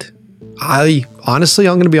stuff out. I'm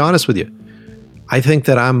going to be honest with you. I think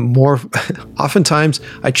that I'm more, oftentimes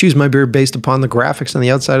I choose my beer based upon the graphics on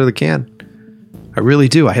the outside of the can. I really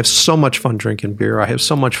do. I have so much fun drinking beer. I have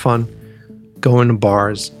so much fun going to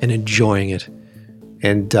bars and enjoying it.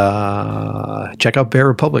 And check out Bear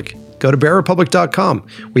Republic. Go to bearrepublic.com.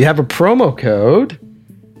 We have a promo code,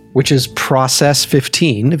 which is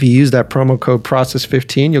Process15. If you use that promo code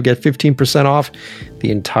Process15, you'll get 15% off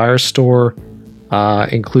the entire store,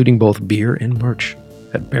 including both beer and merch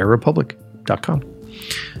at bearrepublic.com.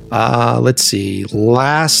 Let's see.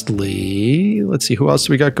 Lastly, who else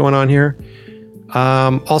do we got going on here?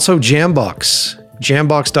 Also, Jambox.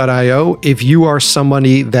 Jambox.io. If you are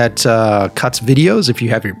somebody that cuts videos, if you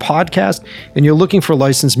have your podcast and you're looking for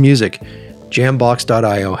licensed music,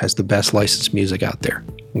 Jambox.io has the best licensed music out there.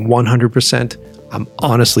 100%. I'm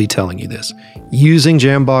honestly telling you this. Using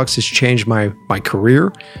Jambox has changed my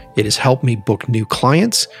career. It has helped me book new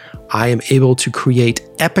clients. I am able to create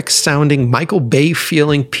epic sounding Michael Bay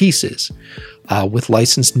feeling pieces with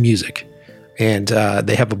licensed music. And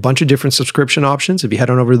they have a bunch of different subscription options. If you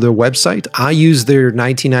head on over to their website, I use their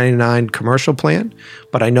 $19.99 commercial plan,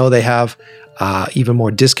 but I know they have even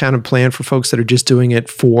more discounted plan for folks that are just doing it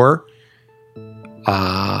for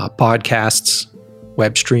podcasts,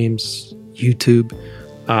 web streams, YouTube.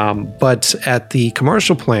 But at the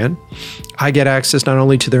commercial plan, I get access not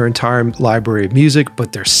only to their entire library of music,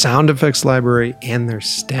 but their sound effects library and their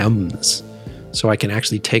stems. So I can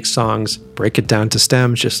actually take songs, break it down to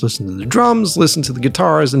stems, just listen to the drums, listen to the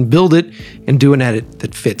guitars, and build it and do an edit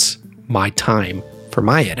that fits my time for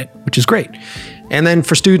my edit, which is great. And then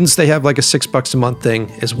for students, they have like a $6 a month thing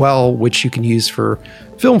as well, which you can use for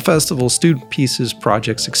film festivals, student pieces,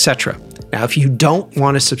 projects, etc. Now, if you don't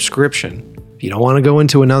want a subscription, if you don't want to go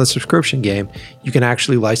into another subscription game, you can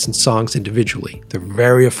actually license songs individually. They're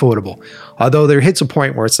very affordable. Although there hits a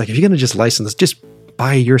point where it's like, if you're going to just license, just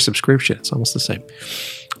buy your subscription. It's almost the same.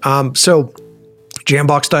 So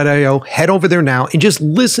Jambox.io, head over there now and just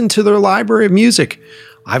listen to their library of music.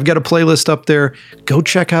 I've got a playlist up there. Go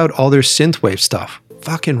check out all their synthwave stuff.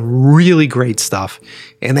 Fucking really great stuff.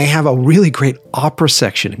 And they have a really great opera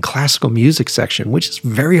section and classical music section, which is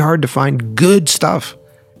very hard to find good stuff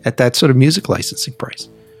at that sort of music licensing price.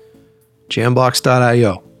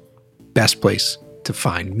 Jambox.io, best place to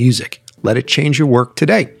find music. Let it change your work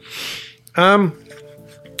today.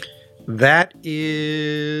 That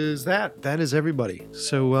is everybody.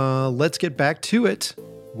 So let's get back to it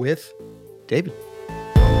with David.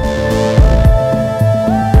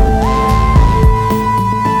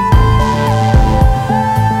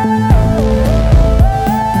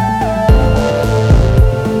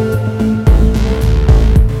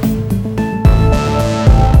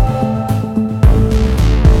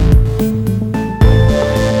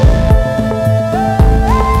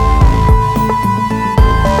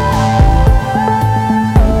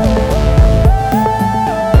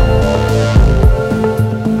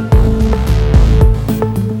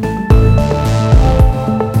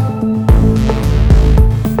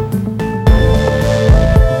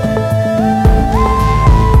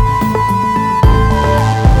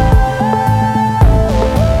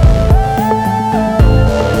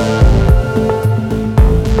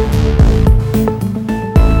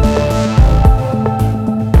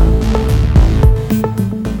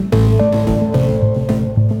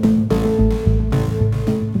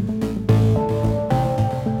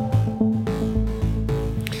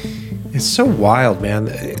 So wild, man.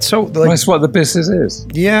 It's so like, that's what the business is.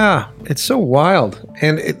 Yeah, it's so wild,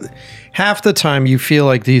 and half the time you feel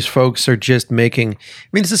like these folks are just making, I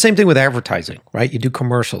mean, it's the same thing with advertising, right? You do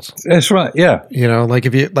commercials. That's right. Yeah. You know,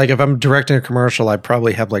 if I'm directing a commercial, I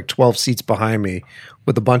probably have like 12 seats behind me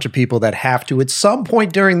with a bunch of people that have to, at some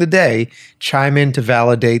point during the day, chime in to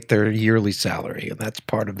validate their yearly salary. And that's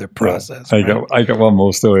part of their process. Yeah. I got one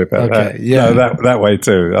more story about that. Yeah. No, that way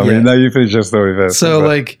too. I mean, no, you finish your story first.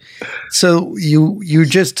 So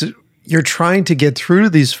you're trying to get through to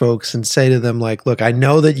these folks and say to them, like, look, I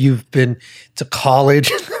know that you've been to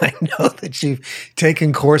college. I know that you've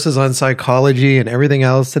taken courses on psychology and everything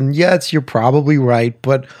else. And yes, you're probably right.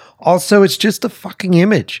 But also, it's just a fucking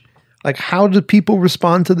image. Like, how do people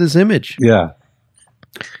respond to this image? Yeah.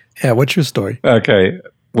 Yeah. What's your story? Okay.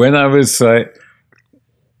 When I was,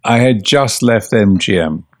 I had just left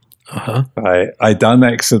MGM. Uh-huh. I done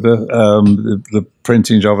Exeter, the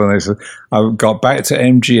printing job, and I got back to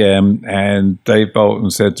MGM, and Dave Bolton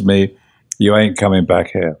said to me, "You ain't coming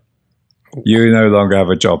back here. You no longer have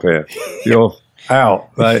a job here. You're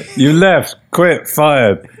out. Like, you left, quit,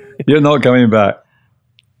 fired. You're not coming back.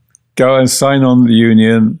 Go and sign on the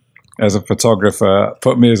union as a photographer.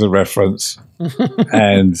 Put me as a reference,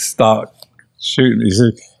 and start shooting." He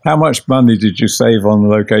said, "How much money did you save on the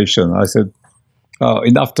location?" I said, "Oh,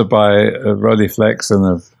 enough to buy a Rolleiflex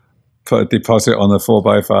and put a deposit on a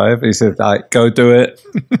 4x5. He said, "Right, go do it.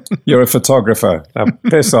 You're a photographer. Now,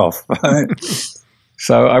 piss off."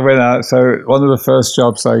 So I went out. So one of the first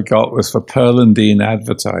jobs I got was for Pearl and Dean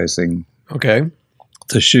Advertising. Okay.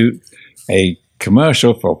 To shoot a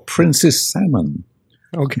commercial for Princess Salmon.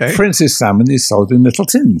 Okay. Princess Salmon is sold in little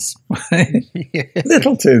tins. Yeah.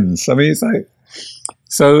 Little tins. I mean, it's like,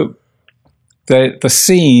 so the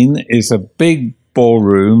scene is a big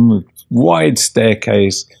ballroom, wide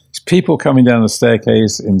staircase. There's people coming down the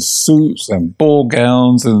staircase in suits and ball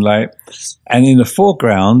gowns, and in the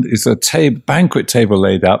foreground is a banquet table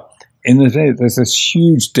laid up. There's this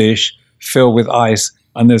huge dish filled with ice,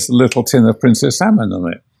 and there's a little tin of Princess Salmon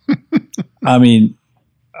on it. I mean,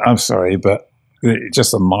 I'm sorry, but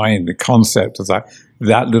just the concept of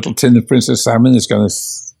that little tin of Princess Salmon is going to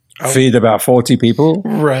feed about 40 people,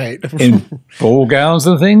 right, in ball gowns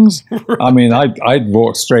and things. Right. I mean, I'd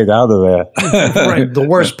walk straight out of there. Right, the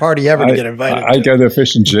worst party ever to get invited. I'd go to a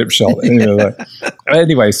fish and chip shop.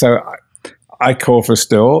 Anyway, so I call for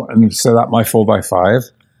still and set up my 4x5,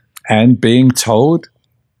 and being told,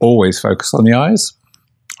 always focus on the eyes,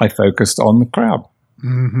 I focused on the crowd,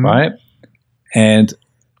 right? And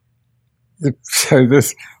so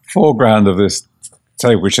this foreground of this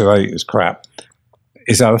table, which I think is crap,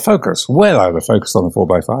 is out of focus, well out of focus on the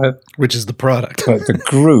 4x5. Which is the product. But the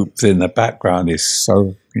group in the background is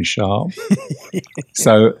so sharp.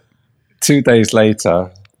 So 2 days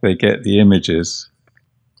later, they get the images,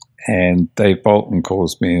 and Dave Bolton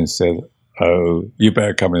calls me and said, "Oh, you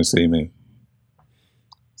better come and see me."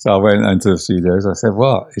 So I went into the studios. I said,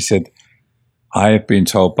 "What?" He said, "I have been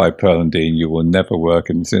told by Pearl and Dean you will never work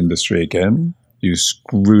in this industry again. You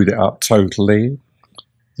screwed it up totally.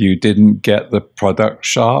 You didn't get the product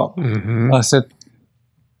sharp." I said,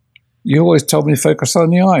 "You always told me to focus on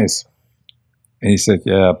the eyes." And he said,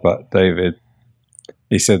 "Yeah, but David,"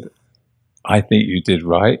 he said, "I think you did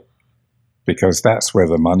right, because that's where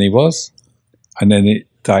the money was." And then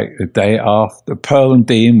the day after, Pearl and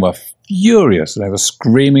Dean were furious. They were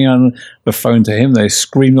screaming on the phone to him. They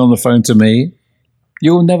screamed on the phone to me.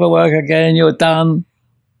 "You'll never work again. You're done."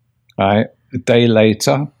 Right. A day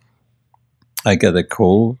later, I get a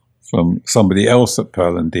call from somebody else at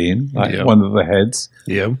Pearl and Dean, one of the heads,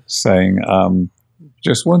 saying,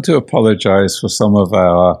 "Just want to apologize for some of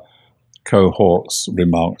our cohorts'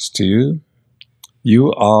 remarks to you.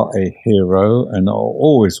 You are a hero and are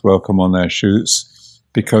always welcome on our shoots,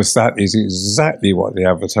 because that is exactly what the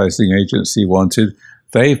advertising agency wanted.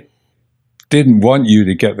 They didn't want you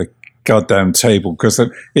to get the goddamn table because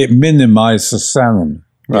it minimized the salmon."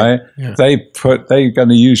 Right? Yeah. They're going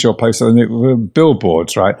to use your poster on it,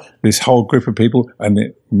 billboards, right? This whole group of people, and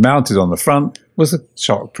it mounted on the front was a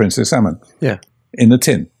shot of Princess Salmon. Yeah. In the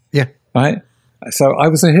tin. Yeah. Right? So I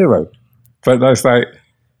was a hero. But that's like,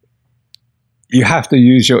 you have to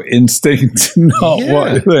use your instinct, not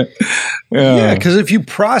what. Yeah, because if you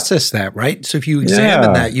process that, right? So if you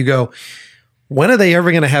examine that, you go, when are they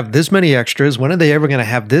ever going to have this many extras? When are they ever going to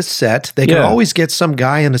have this set? They can always get some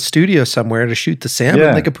guy in a studio somewhere to shoot the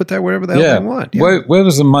salmon. They can put that wherever the hell they want. Yeah. Where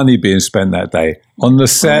was the money being spent that day? On the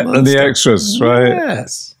set and the extras, right?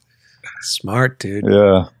 Yes. Smart, dude.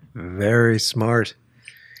 Yeah. Very smart.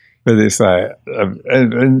 But it's like,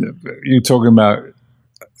 and you're talking about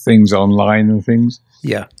things online and things.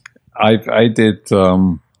 Yeah. I did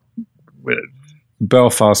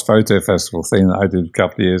Belfast Photo Festival thing that I did a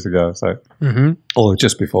couple of years ago, so or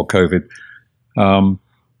just before COVID. I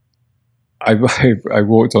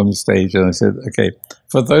walked on the stage and I said, okay,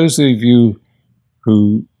 for those of you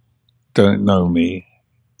who don't know me,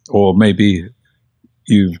 or maybe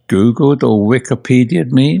you've Googled or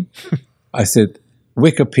Wikipedia'd me, I said,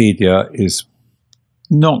 Wikipedia is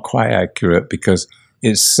not quite accurate because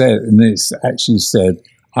it's actually said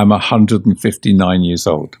I'm 159 years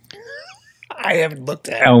old. I haven't looked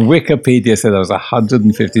at it. And Wikipedia said I was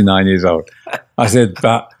 159 years old. I said,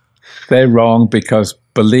 but they're wrong because,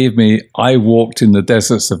 believe me, I walked in the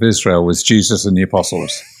deserts of Israel with Jesus and the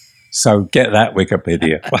apostles. So get that,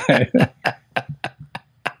 Wikipedia.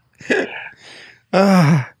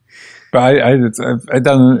 But I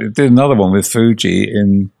did another one with Fuji,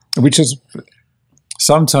 which is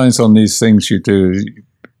sometimes on these things you do,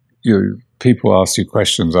 people ask you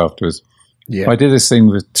questions afterwards. Yeah. I did this thing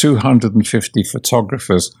with 250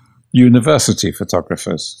 photographers, university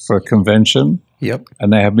photographers, for a convention. Yep.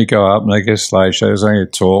 And they had me go up and I give slideshows. I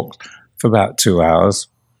talked for about 2 hours.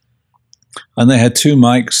 And they had 2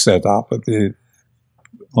 mics set up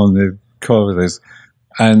on the corridors.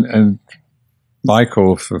 And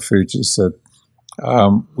Michael for Fuji said,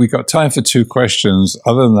 we got time for 2 questions.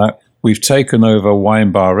 Other than that, we've taken over a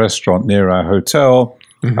wine bar restaurant near our hotel.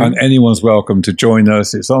 And anyone's welcome to join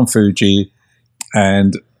us. It's on Fuji,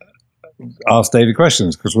 and ask David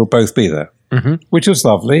questions because we'll both be there, which was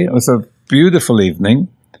lovely. It was a beautiful evening,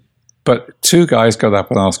 but 2 guys got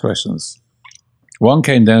up and asked questions. One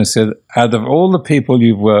came down and said, out of all the people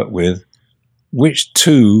you've worked with, which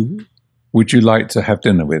 2 would you like to have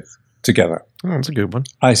dinner with together? Oh, that's a good one.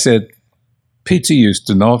 I said, Peter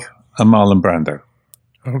Ustinov and Marlon Brando.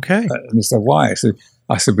 Okay. And he said, why?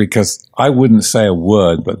 I said, because I wouldn't say a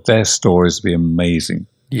word, but their stories would be amazing.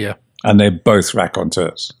 Yeah. And they're both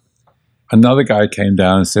raconteurs. Another guy came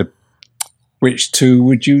down and said, which 2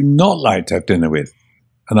 would you not like to have dinner with?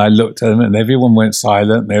 And I looked at them and everyone went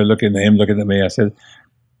silent. They were looking at him, looking at me. I said,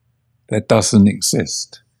 that doesn't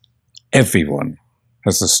exist. Everyone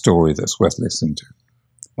has a story that's worth listening to.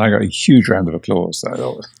 I got a huge round of applause. I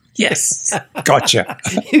thought, yes, gotcha.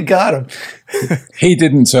 You got him. He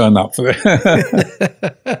didn't turn up for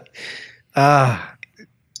it.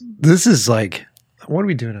 This is like, what are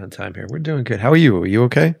we doing on time here? We're doing good. How are you? Are you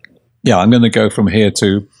okay? Yeah, I'm going to go from here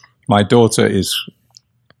to, my daughter is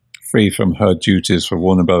free from her duties for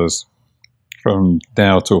Warner Brothers from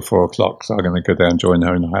now till 4 o'clock. So I'm going to go down and join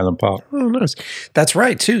her in Highland Park. Oh, nice. That's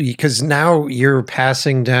right, too, because now you're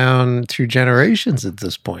passing down through generations at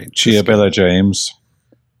this point. Chia-Bella James,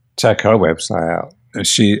 check her website out.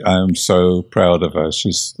 I'm so proud of her.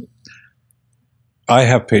 I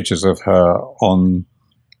have pictures of her on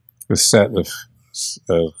the set of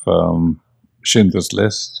Schindler's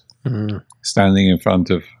List, standing in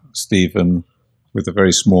front of Stephen with a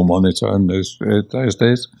very small monitor in those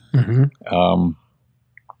days. And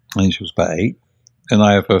she was about 8. And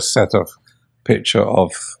I have a set of picture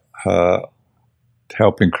of her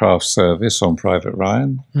helping craft service on Private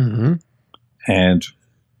Ryan. And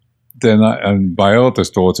then and my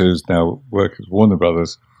oldest daughter, who's now working at Warner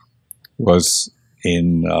Brothers, was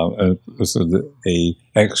in was a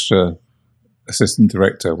extra assistant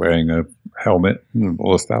director wearing a helmet and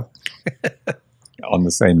all stuff on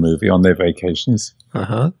the same movie on their vacations.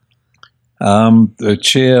 The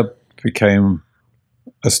Chia became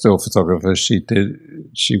a still photographer. She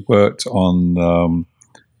worked on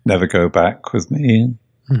Never Go Back with me.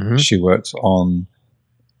 She was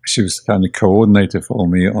kind of coordinator for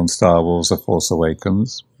me on Star Wars: The Force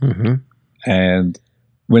Awakens. And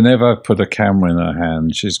whenever I put a camera in her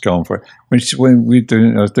hand, she's gone for it. I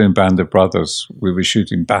was doing Band of Brothers, we were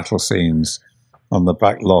shooting battle scenes on the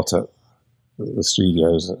back lot at the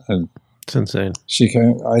studios. And it's insane. She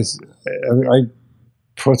came, I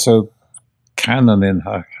put a Canon in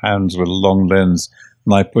her hands with a long lens,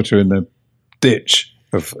 and I put her in a ditch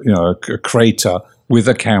of, a crater with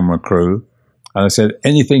a camera crew. And I said,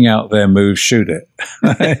 anything out there moves, shoot it.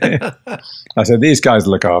 I said, these guys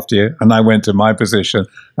look after you. And I went to my position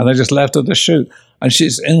and I just left her to shoot. And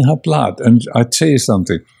she's in her blood. And I tell you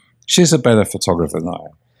something, she's a better photographer than I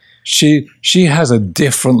am. She has a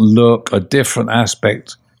different look, a different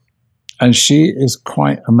aspect. And she is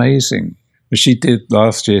quite amazing.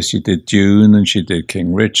 Last year, she did Dune and she did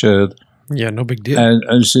King Richard. Yeah, no big deal.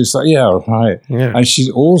 And she's like, yeah, right. Yeah. And she's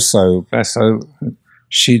also,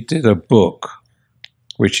 she did a book,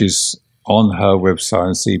 which is on her website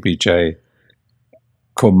on CBJ,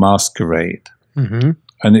 called Masquerade. And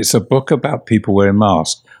it's a book about people wearing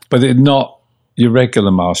masks, but it's not your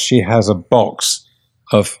regular mask. She has a box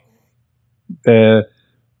of their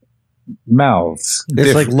mouths.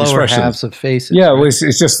 It's like lower expressions. halves of faces. Yeah, right? well,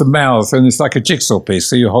 it's just the mouth, and it's like a jigsaw piece.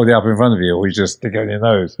 So you hold it up in front of you, or you just stick it in your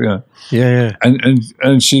nose. Yeah, yeah.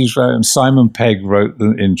 And she's Simon Pegg wrote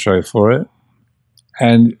the intro for it,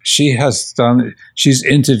 and she's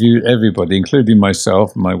interviewed everybody, including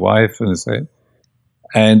myself and my wife,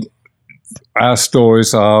 and our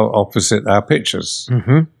stories are opposite our pictures.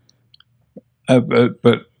 Mm-hmm.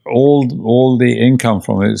 But all the income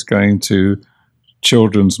from it is going to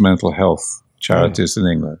children's mental health charities in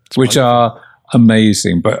England, which are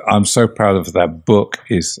amazing. But I'm so proud of that book.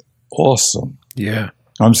 Is awesome. Yeah,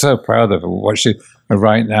 I'm so proud of her.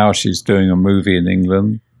 Right now she's doing a movie in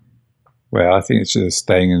England where I think she's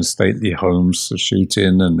staying in stately homes to shoot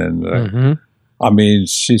in, and then I mean,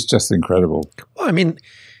 she's just incredible. Well, I mean,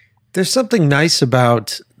 there's something nice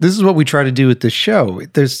about this. Is what we try to do with this show.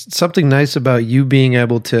 There's something nice about you being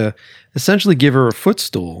able to essentially give her a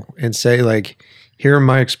footstool and say, like, here are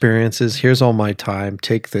my experiences. Here's all my time.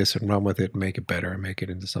 Take this and run with it and make it better and make it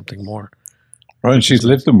into something more. Right, and she's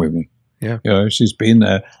lived them with me. Yeah, you know, she's been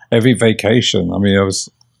there every vacation. I mean, I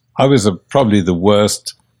was probably the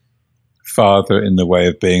worst father in the way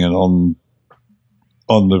of being an on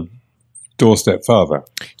the doorstep father.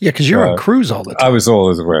 Yeah, because you're on cruise all the time. I was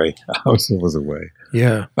always away. I was always away.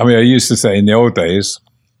 Yeah. I mean, I used to say in the old days,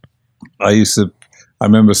 I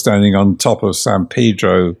remember standing on top of San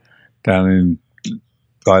Pedro down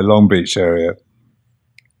by Long Beach area,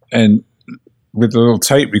 and with a little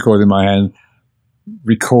tape recorder in my hand,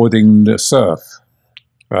 recording the surf,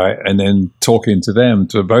 right? And then talking to them,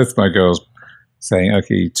 to both my girls, saying,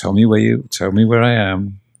 okay, tell me where I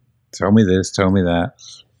am, tell me this, tell me that,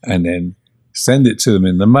 and then send it to them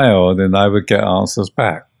in the mail, and then I would get answers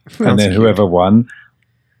back. And then whoever won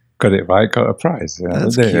got it right, got a prize. You know,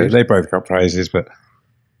 they both got prizes, but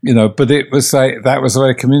you know, but it was like that was the way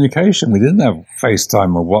of communication. We didn't have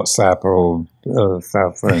FaceTime or WhatsApp or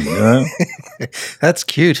cell phone. You know, that's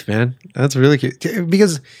cute, man. That's really cute.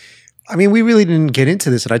 Because I mean, we really didn't get into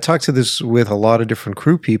this, and I talked to this with a lot of different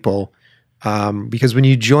crew people. Because when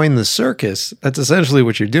you join the circus, that's essentially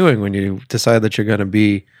what you're doing when you decide that you're going to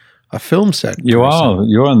be a film set. You're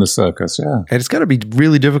on the circus, yeah. And it's got to be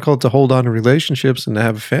really difficult to hold on to relationships and to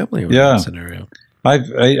have a family in that scenario. I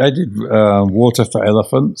did Water for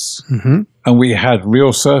Elephants, and we had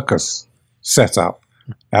real circus set up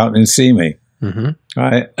out in Simi,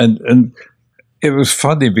 right? And it was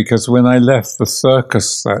funny because when I left the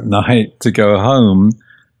circus that night to go home,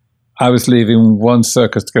 I was leaving one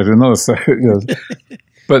circus to go to another circus.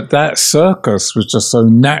 But that circus was just so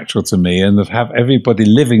natural to me, and to have everybody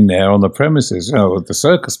living there on the premises, you know, the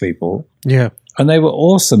circus people. Yeah. And they were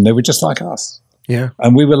awesome. They were just like us. Yeah.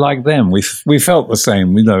 And we were like them. We felt the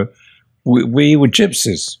same. You know, we were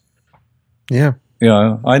gypsies. Yeah. You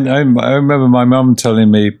know, I remember my mum telling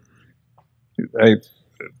me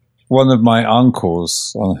one of my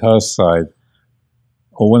uncles on her side,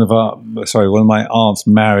 or one of my aunts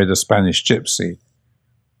married a Spanish gypsy.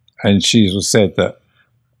 And she said that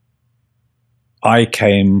my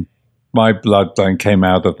bloodline came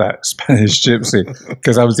out of that Spanish gypsy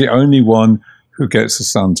because I was the only one who gets a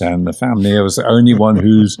suntan in the family. I was the only one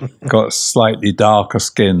who's got slightly darker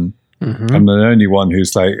skin. I'm the only one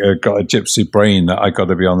who's like got a gypsy brain that I got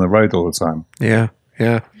to be on the road all the time. Yeah,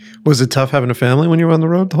 yeah. Was it tough having a family when you were on the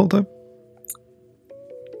road the whole time?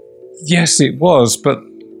 Yes, it was, but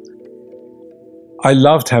I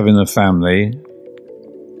loved having a family.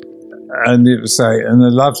 And it was and I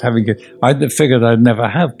loved having kids. I figured I'd never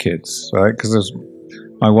have kids, right? Because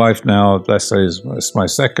my wife now, let's say, it's my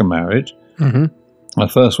second marriage. My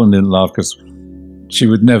first one didn't love because she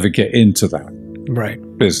would never get into that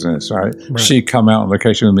business, right? She'd come out on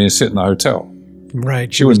vacation with me and sit in a hotel.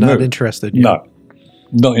 Right. She was not interested. Yeah. No,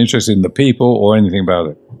 not interested in the people or anything about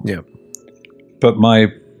it. Yeah. But my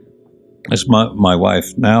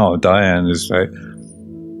wife now, Diane,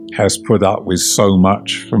 has put up with so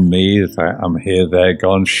much from me that I'm here, there,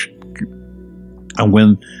 gone. And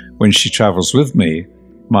when she travels with me,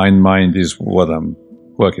 my mind is what I'm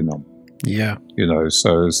working on. Yeah. You know,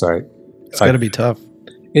 so it's like... It's got to be tough.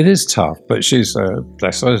 It is tough, but she's,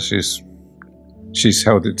 bless her, she's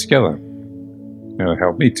held it together. You know,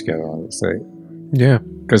 held me together, I would say. Yeah.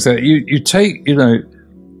 Because you take, you know...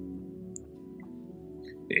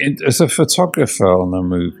 as a photographer on a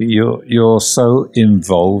movie, you're so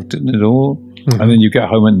involved in it all, and then you get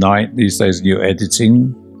home at night these days and you're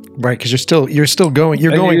editing, right? Because you're still going.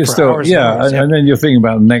 You're going for hours. Yeah, and then you're thinking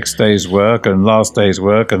about next day's work and last day's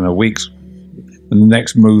work and the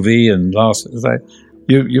next movie and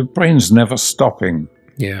your brain's never stopping.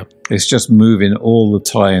 Yeah, it's just moving all the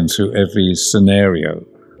time through every scenario.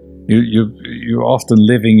 You're often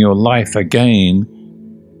living your life again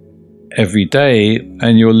every day,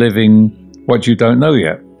 and you're living what you don't know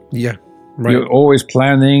yet. Yeah. Right. You're always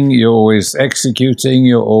planning, you're always executing,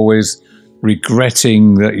 you're always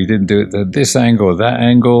regretting that you didn't do it at this angle or that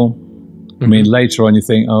angle. I mean, later on you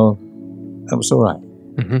think, oh, that was all right.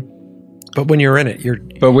 But when you're in it, you're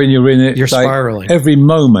you're spiraling. Every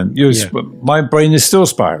moment, my brain is still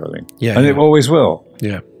spiraling. Yeah. And it always will.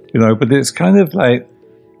 Yeah. But it's kind of like,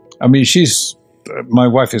 I mean, my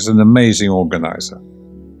wife is an amazing organizer,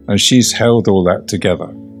 and she's held all that together.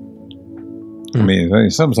 I mean,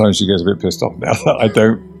 sometimes she gets a bit pissed off now that I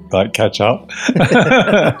don't catch up,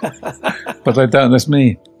 but I don't. That's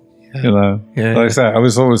me, Like I said, I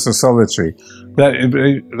was always a solitary.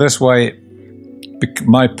 That's why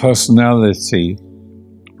my personality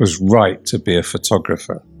was right to be a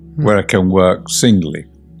photographer, where I can work singly.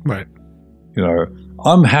 Right.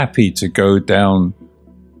 I'm happy to go down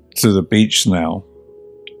to the beach now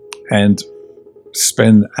and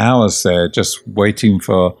spend hours there just waiting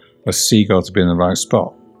for a seagull to be in the right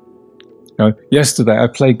spot. Yesterday I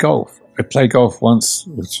played golf. I play golf once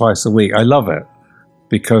or twice a week. I love it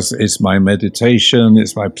because it's my meditation.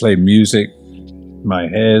 It's my play music, my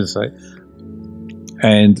hairs,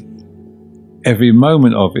 and every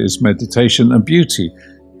moment of it is meditation and beauty.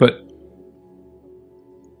 But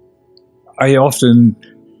I often,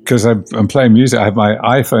 because I'm playing music, I have my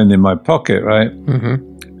iPhone in my pocket, right?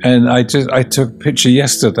 And I took a picture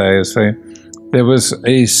yesterday of saying there was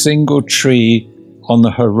a single tree on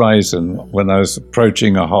the horizon when I was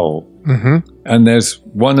approaching a hole, and there's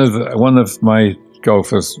one of my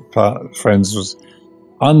golfers friends was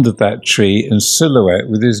under that tree in silhouette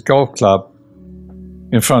with his golf club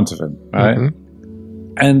in front of him, right?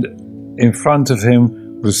 And in front of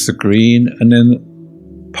him was the green, and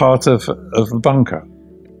then part of the bunker,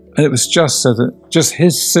 and it was just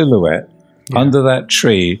his silhouette under that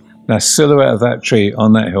tree. That silhouette of that tree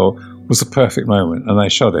on that hill was a perfect moment, and I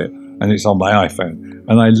shot it, and it's on my iPhone,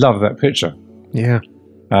 and I love that picture. Yeah.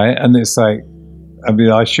 Right? And it's like, I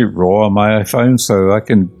mean, I shoot RAW on my iPhone, so I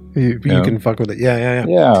can... You can fuck with it. Yeah.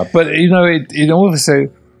 Yeah, but, also,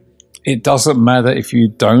 it doesn't matter if you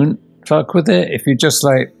don't fuck with it. If you just,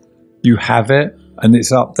 you have it, and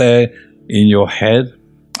it's up there in your head.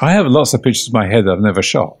 I have lots of pictures in my head that I've never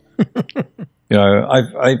shot.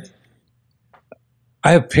 I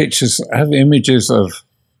have pictures, I have images of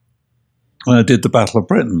when I did the Battle of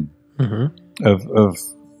Britain, of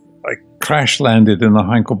I crash landed in a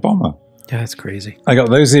Heinkel bomber. Yeah, that's crazy. I got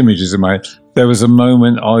those images in my head. There was a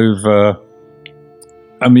moment over,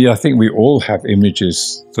 I think we all have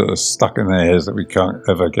images that are stuck in our heads that we can't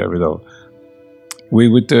ever get rid of. We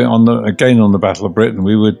were doing, on the Battle of Britain,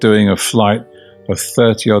 we were doing a flight of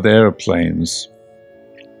 30-odd aeroplanes.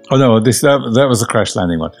 Oh no, that was a crash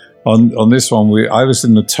landing one. On this one, I was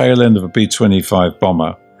in the tail end of a B-25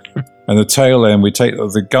 bomber, and the tail end, we take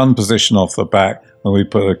the gun position off the back, and we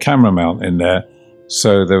put a camera mount in there.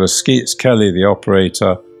 So there was Skeets Kelly, the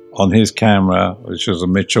operator, on his camera, which was a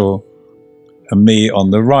Mitchell, and me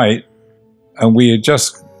on the right, and we had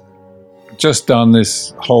just done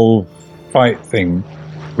this whole fight thing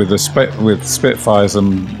with Spitfires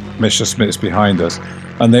and Messerschmitts behind us,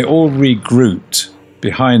 and they all regrouped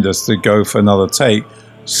behind us to go for another take.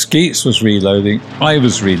 Skeets was reloading, I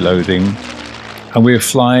was reloading, and we were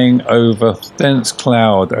flying over dense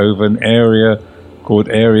cloud over an area called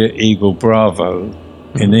Area Eagle Bravo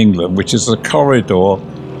in England, which is a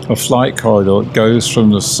flight corridor. It goes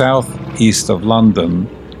from the southeast of London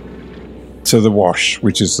to the Wash,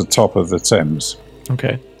 which is the top of the Thames.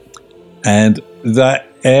 Okay. And that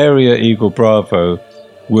Area Eagle Bravo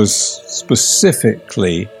was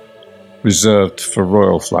specifically reserved for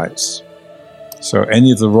Royal flights. So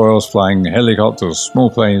any of the Royals flying helicopters, small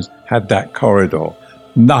planes, had that corridor.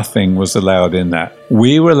 Nothing was allowed in that.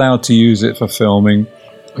 We were allowed to use it for filming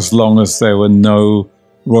as long as there were no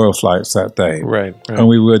Royal flights that day. Right. And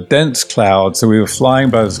we were dense clouds, so we were flying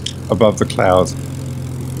above the clouds.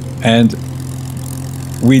 And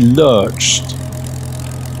we lurched.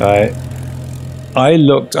 I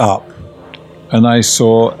looked up and I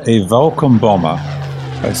saw a Vulcan bomber.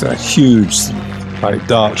 It's a huge,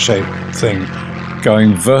 dart-shaped thing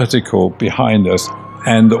going vertical behind us,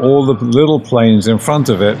 and all the little planes in front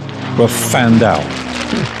of it were fanned out.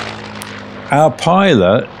 Our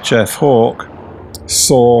pilot, Jeff Hawke,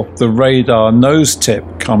 saw the radar nose tip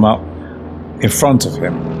come up in front of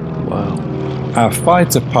him. Wow. Our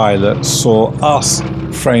fighter pilot saw us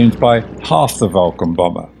framed by half the Vulcan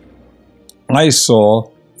bomber. I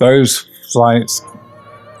saw those flights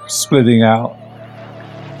splitting out,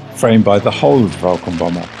 framed by the whole of the Vulcan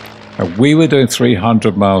bomber. And we were doing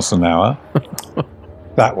 300 miles an hour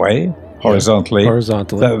that way, horizontally.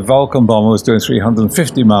 Horizontally. That Vulcan bomber was doing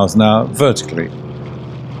 350 miles an hour vertically.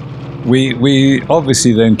 We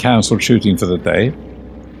obviously then cancelled shooting for the day,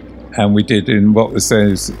 and we did in what was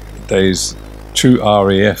those days true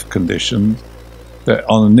RAF conditions, that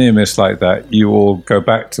on a near miss like that, you all go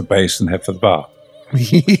back to base and head for the bar.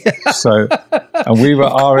 Yeah. So, and we were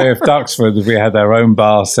RAF Duxford. We had our own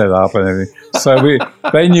bar set up and everything. So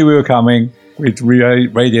they knew we were coming. We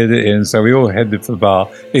radioed it in, so we all headed for the bar,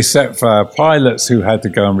 except for our pilots who had to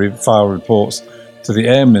go and file reports to the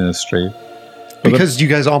Air Ministry. Because you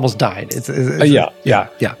guys almost died. Yeah.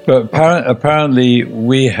 But Okay. apparently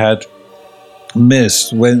we had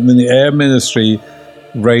missed when the Air Ministry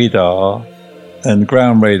radar and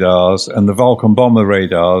ground radars and the Vulcan bomber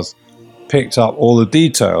radars picked up all the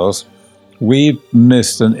details. We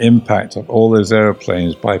missed an impact of all those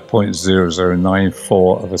airplanes by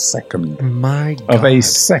 0.0094 of a second. My God. Of a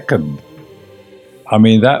second. I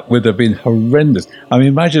mean, that would have been horrendous. I mean,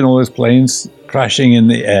 imagine all those planes crashing in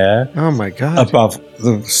the air Oh my God. above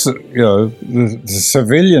the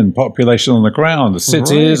civilian population on the ground, the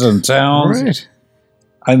cities and towns. Right.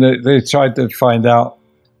 And they tried to find out.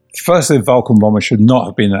 Firstly, the Vulcan bomber should not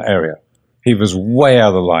have been in that area. He was way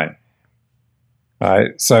out of line.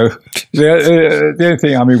 Right. So the only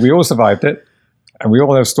thing, I mean, we all survived it, and we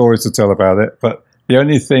all have stories to tell about it. But the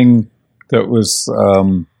only thing that was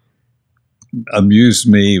amused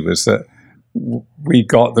me was that we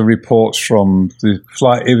got the reports from the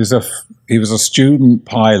flight. He was a student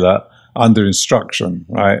pilot under instruction,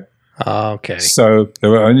 right? Okay. So there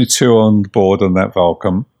were only 2 on board on that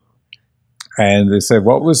Vulcan, and they said,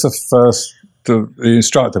 "What was the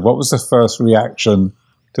instructor? What was the first reaction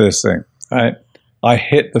to this thing?" Right? I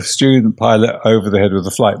hit the student pilot over the head with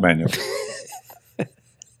the flight manual.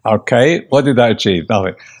 Okay, what did that achieve?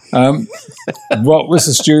 Nothing. What was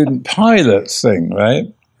the student pilot's thing? Right?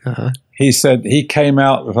 Uh-huh. He said he came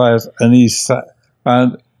out and he sat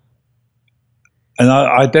and I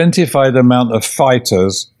identified the amount of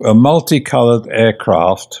fighters, a multicolored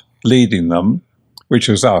aircraft leading them, which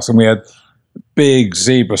was us, and we had big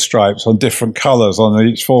zebra stripes on different colors on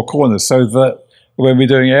each 4 corners, so that when we're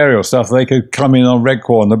doing aerial stuff, they could come in on red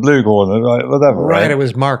corner, blue corner, like whatever. Right. Right? It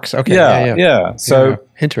was marks. Okay. Yeah. So Yeah.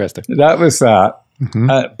 Interesting. that was that.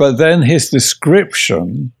 Mhm. But then his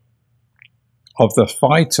description of the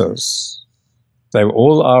fighters, they were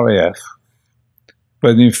all RAF,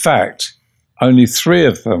 but in fact, only 3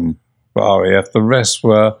 of them were RAF. The rest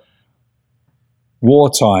were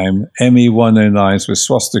wartime ME-109s with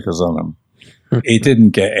swastikas on them. He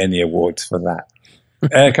didn't get any awards for that.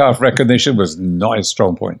 Aircraft recognition was not his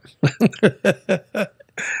strong point.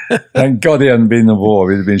 Thank God he hadn't been in the war.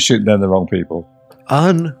 He'd have been shooting down the wrong people.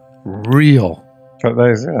 Unreal. But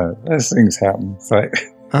those things happen. It's like,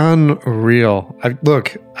 Unreal.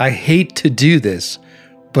 Look, I hate to do this,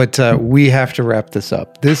 but we have to wrap this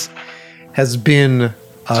up. This has been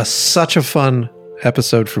such a fun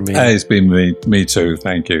episode for me. it's been me too.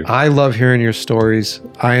 Thank you. I love hearing your stories.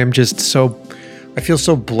 I feel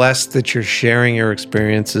so blessed that you're sharing your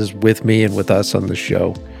experiences with me and with us on the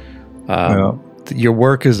show. Your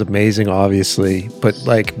work is amazing, obviously, but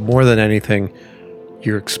like more than anything,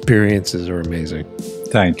 your experiences are amazing.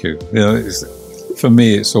 Thank you. You know, for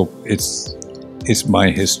me, it's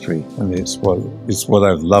my history, and it's what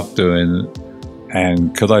I've loved doing.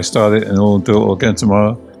 And could I start it and do it all again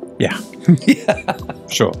tomorrow? Yeah. Yeah.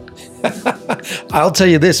 Sure. I'll tell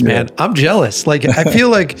you this, man. I'm jealous. Like, I feel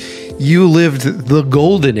like you lived the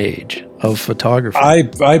golden age of photography.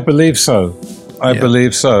 I believe so. I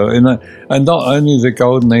believe so. And not only the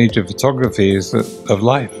golden age of photography, is of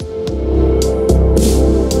life.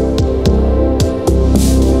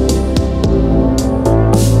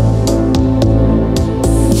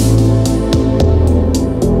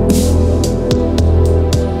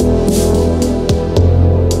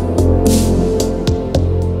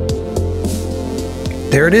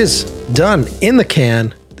 There it is. Done. In the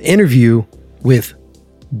can. The interview with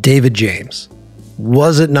David James.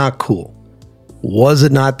 Was it not cool? Was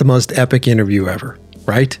it not the most epic interview ever?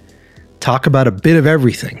 Right? Talk about a bit of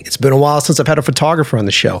everything. It's been a while since I've had a photographer on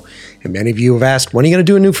the show. And many of you have asked, when are you going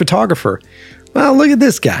to do a new photographer? Well, look at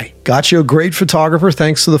this guy. Got you a great photographer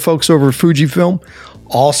thanks to the folks over at Fujifilm.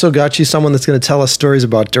 Also got you someone that's going to tell us stories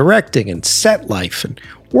about directing and set life and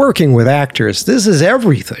working with actors. This is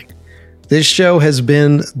everything. This show has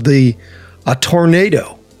been a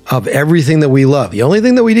tornado of everything that we love. The only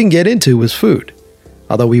thing that we didn't get into was food,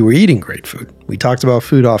 although we were eating great food. We talked about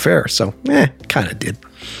food off air, so kind of did.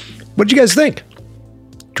 What did you guys think?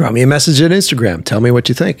 Drop me a message on Instagram. Tell me what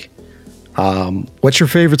you think. What's your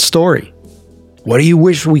favorite story? What do you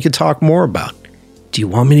wish we could talk more about? Do you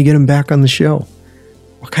want me to get him back on the show?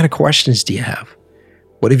 What kind of questions do you have?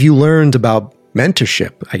 What have you learned about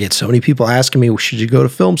mentorship? I get so many people asking me, should you go to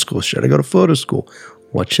film school? Should I go to photo school?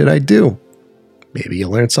 What should I do? Maybe you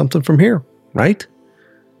learned something from here, right?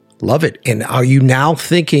 Love it. And are you now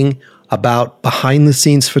thinking about behind the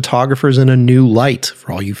scenes photographers in a new light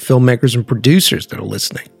for all you filmmakers and producers that are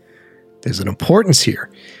listening? There's an importance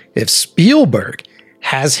here. If Spielberg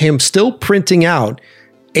has him still printing out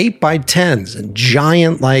 8x10s and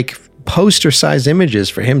giant like poster-sized images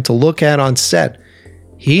for him to look at on set,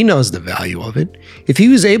 he knows the value of it. If he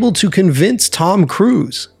was able to convince Tom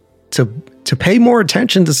Cruise to pay more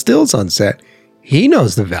attention to stills on set, he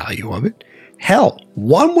knows the value of it. Hell,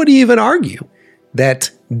 one would even argue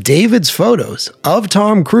that David's photos of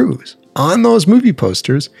Tom Cruise on those movie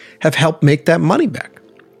posters have helped make that money back,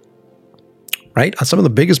 right? On some of the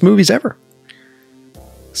biggest movies ever.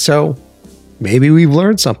 So maybe we've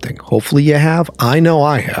learned something. Hopefully you have. I know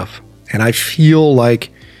I have. And I feel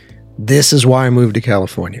like this is why I moved to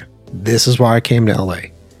California. This is why I came to LA,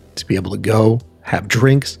 to be able to go, have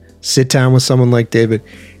drinks, sit down with someone like David,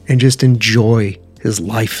 and just enjoy his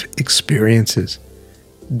life experiences,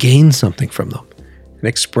 gain something from them, and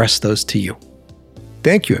express those to you.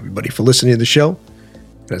 Thank you, everybody, for listening to the show.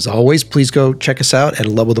 And as always, please go check us out at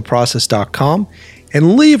leveltheprocess.com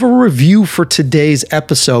and leave a review for today's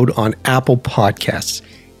episode on Apple Podcasts.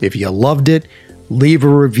 If you loved it, leave a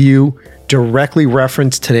review. Directly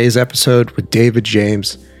reference today's episode with David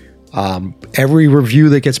James. Every review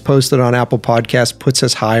that gets posted on Apple Podcasts puts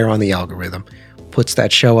us higher on the algorithm, puts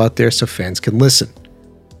that show out there so fans can listen.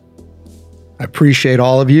 I appreciate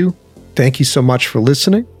all of you. Thank you so much for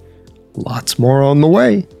listening. Lots more on the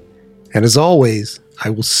way. And as always, I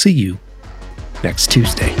will see you next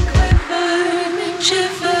Tuesday.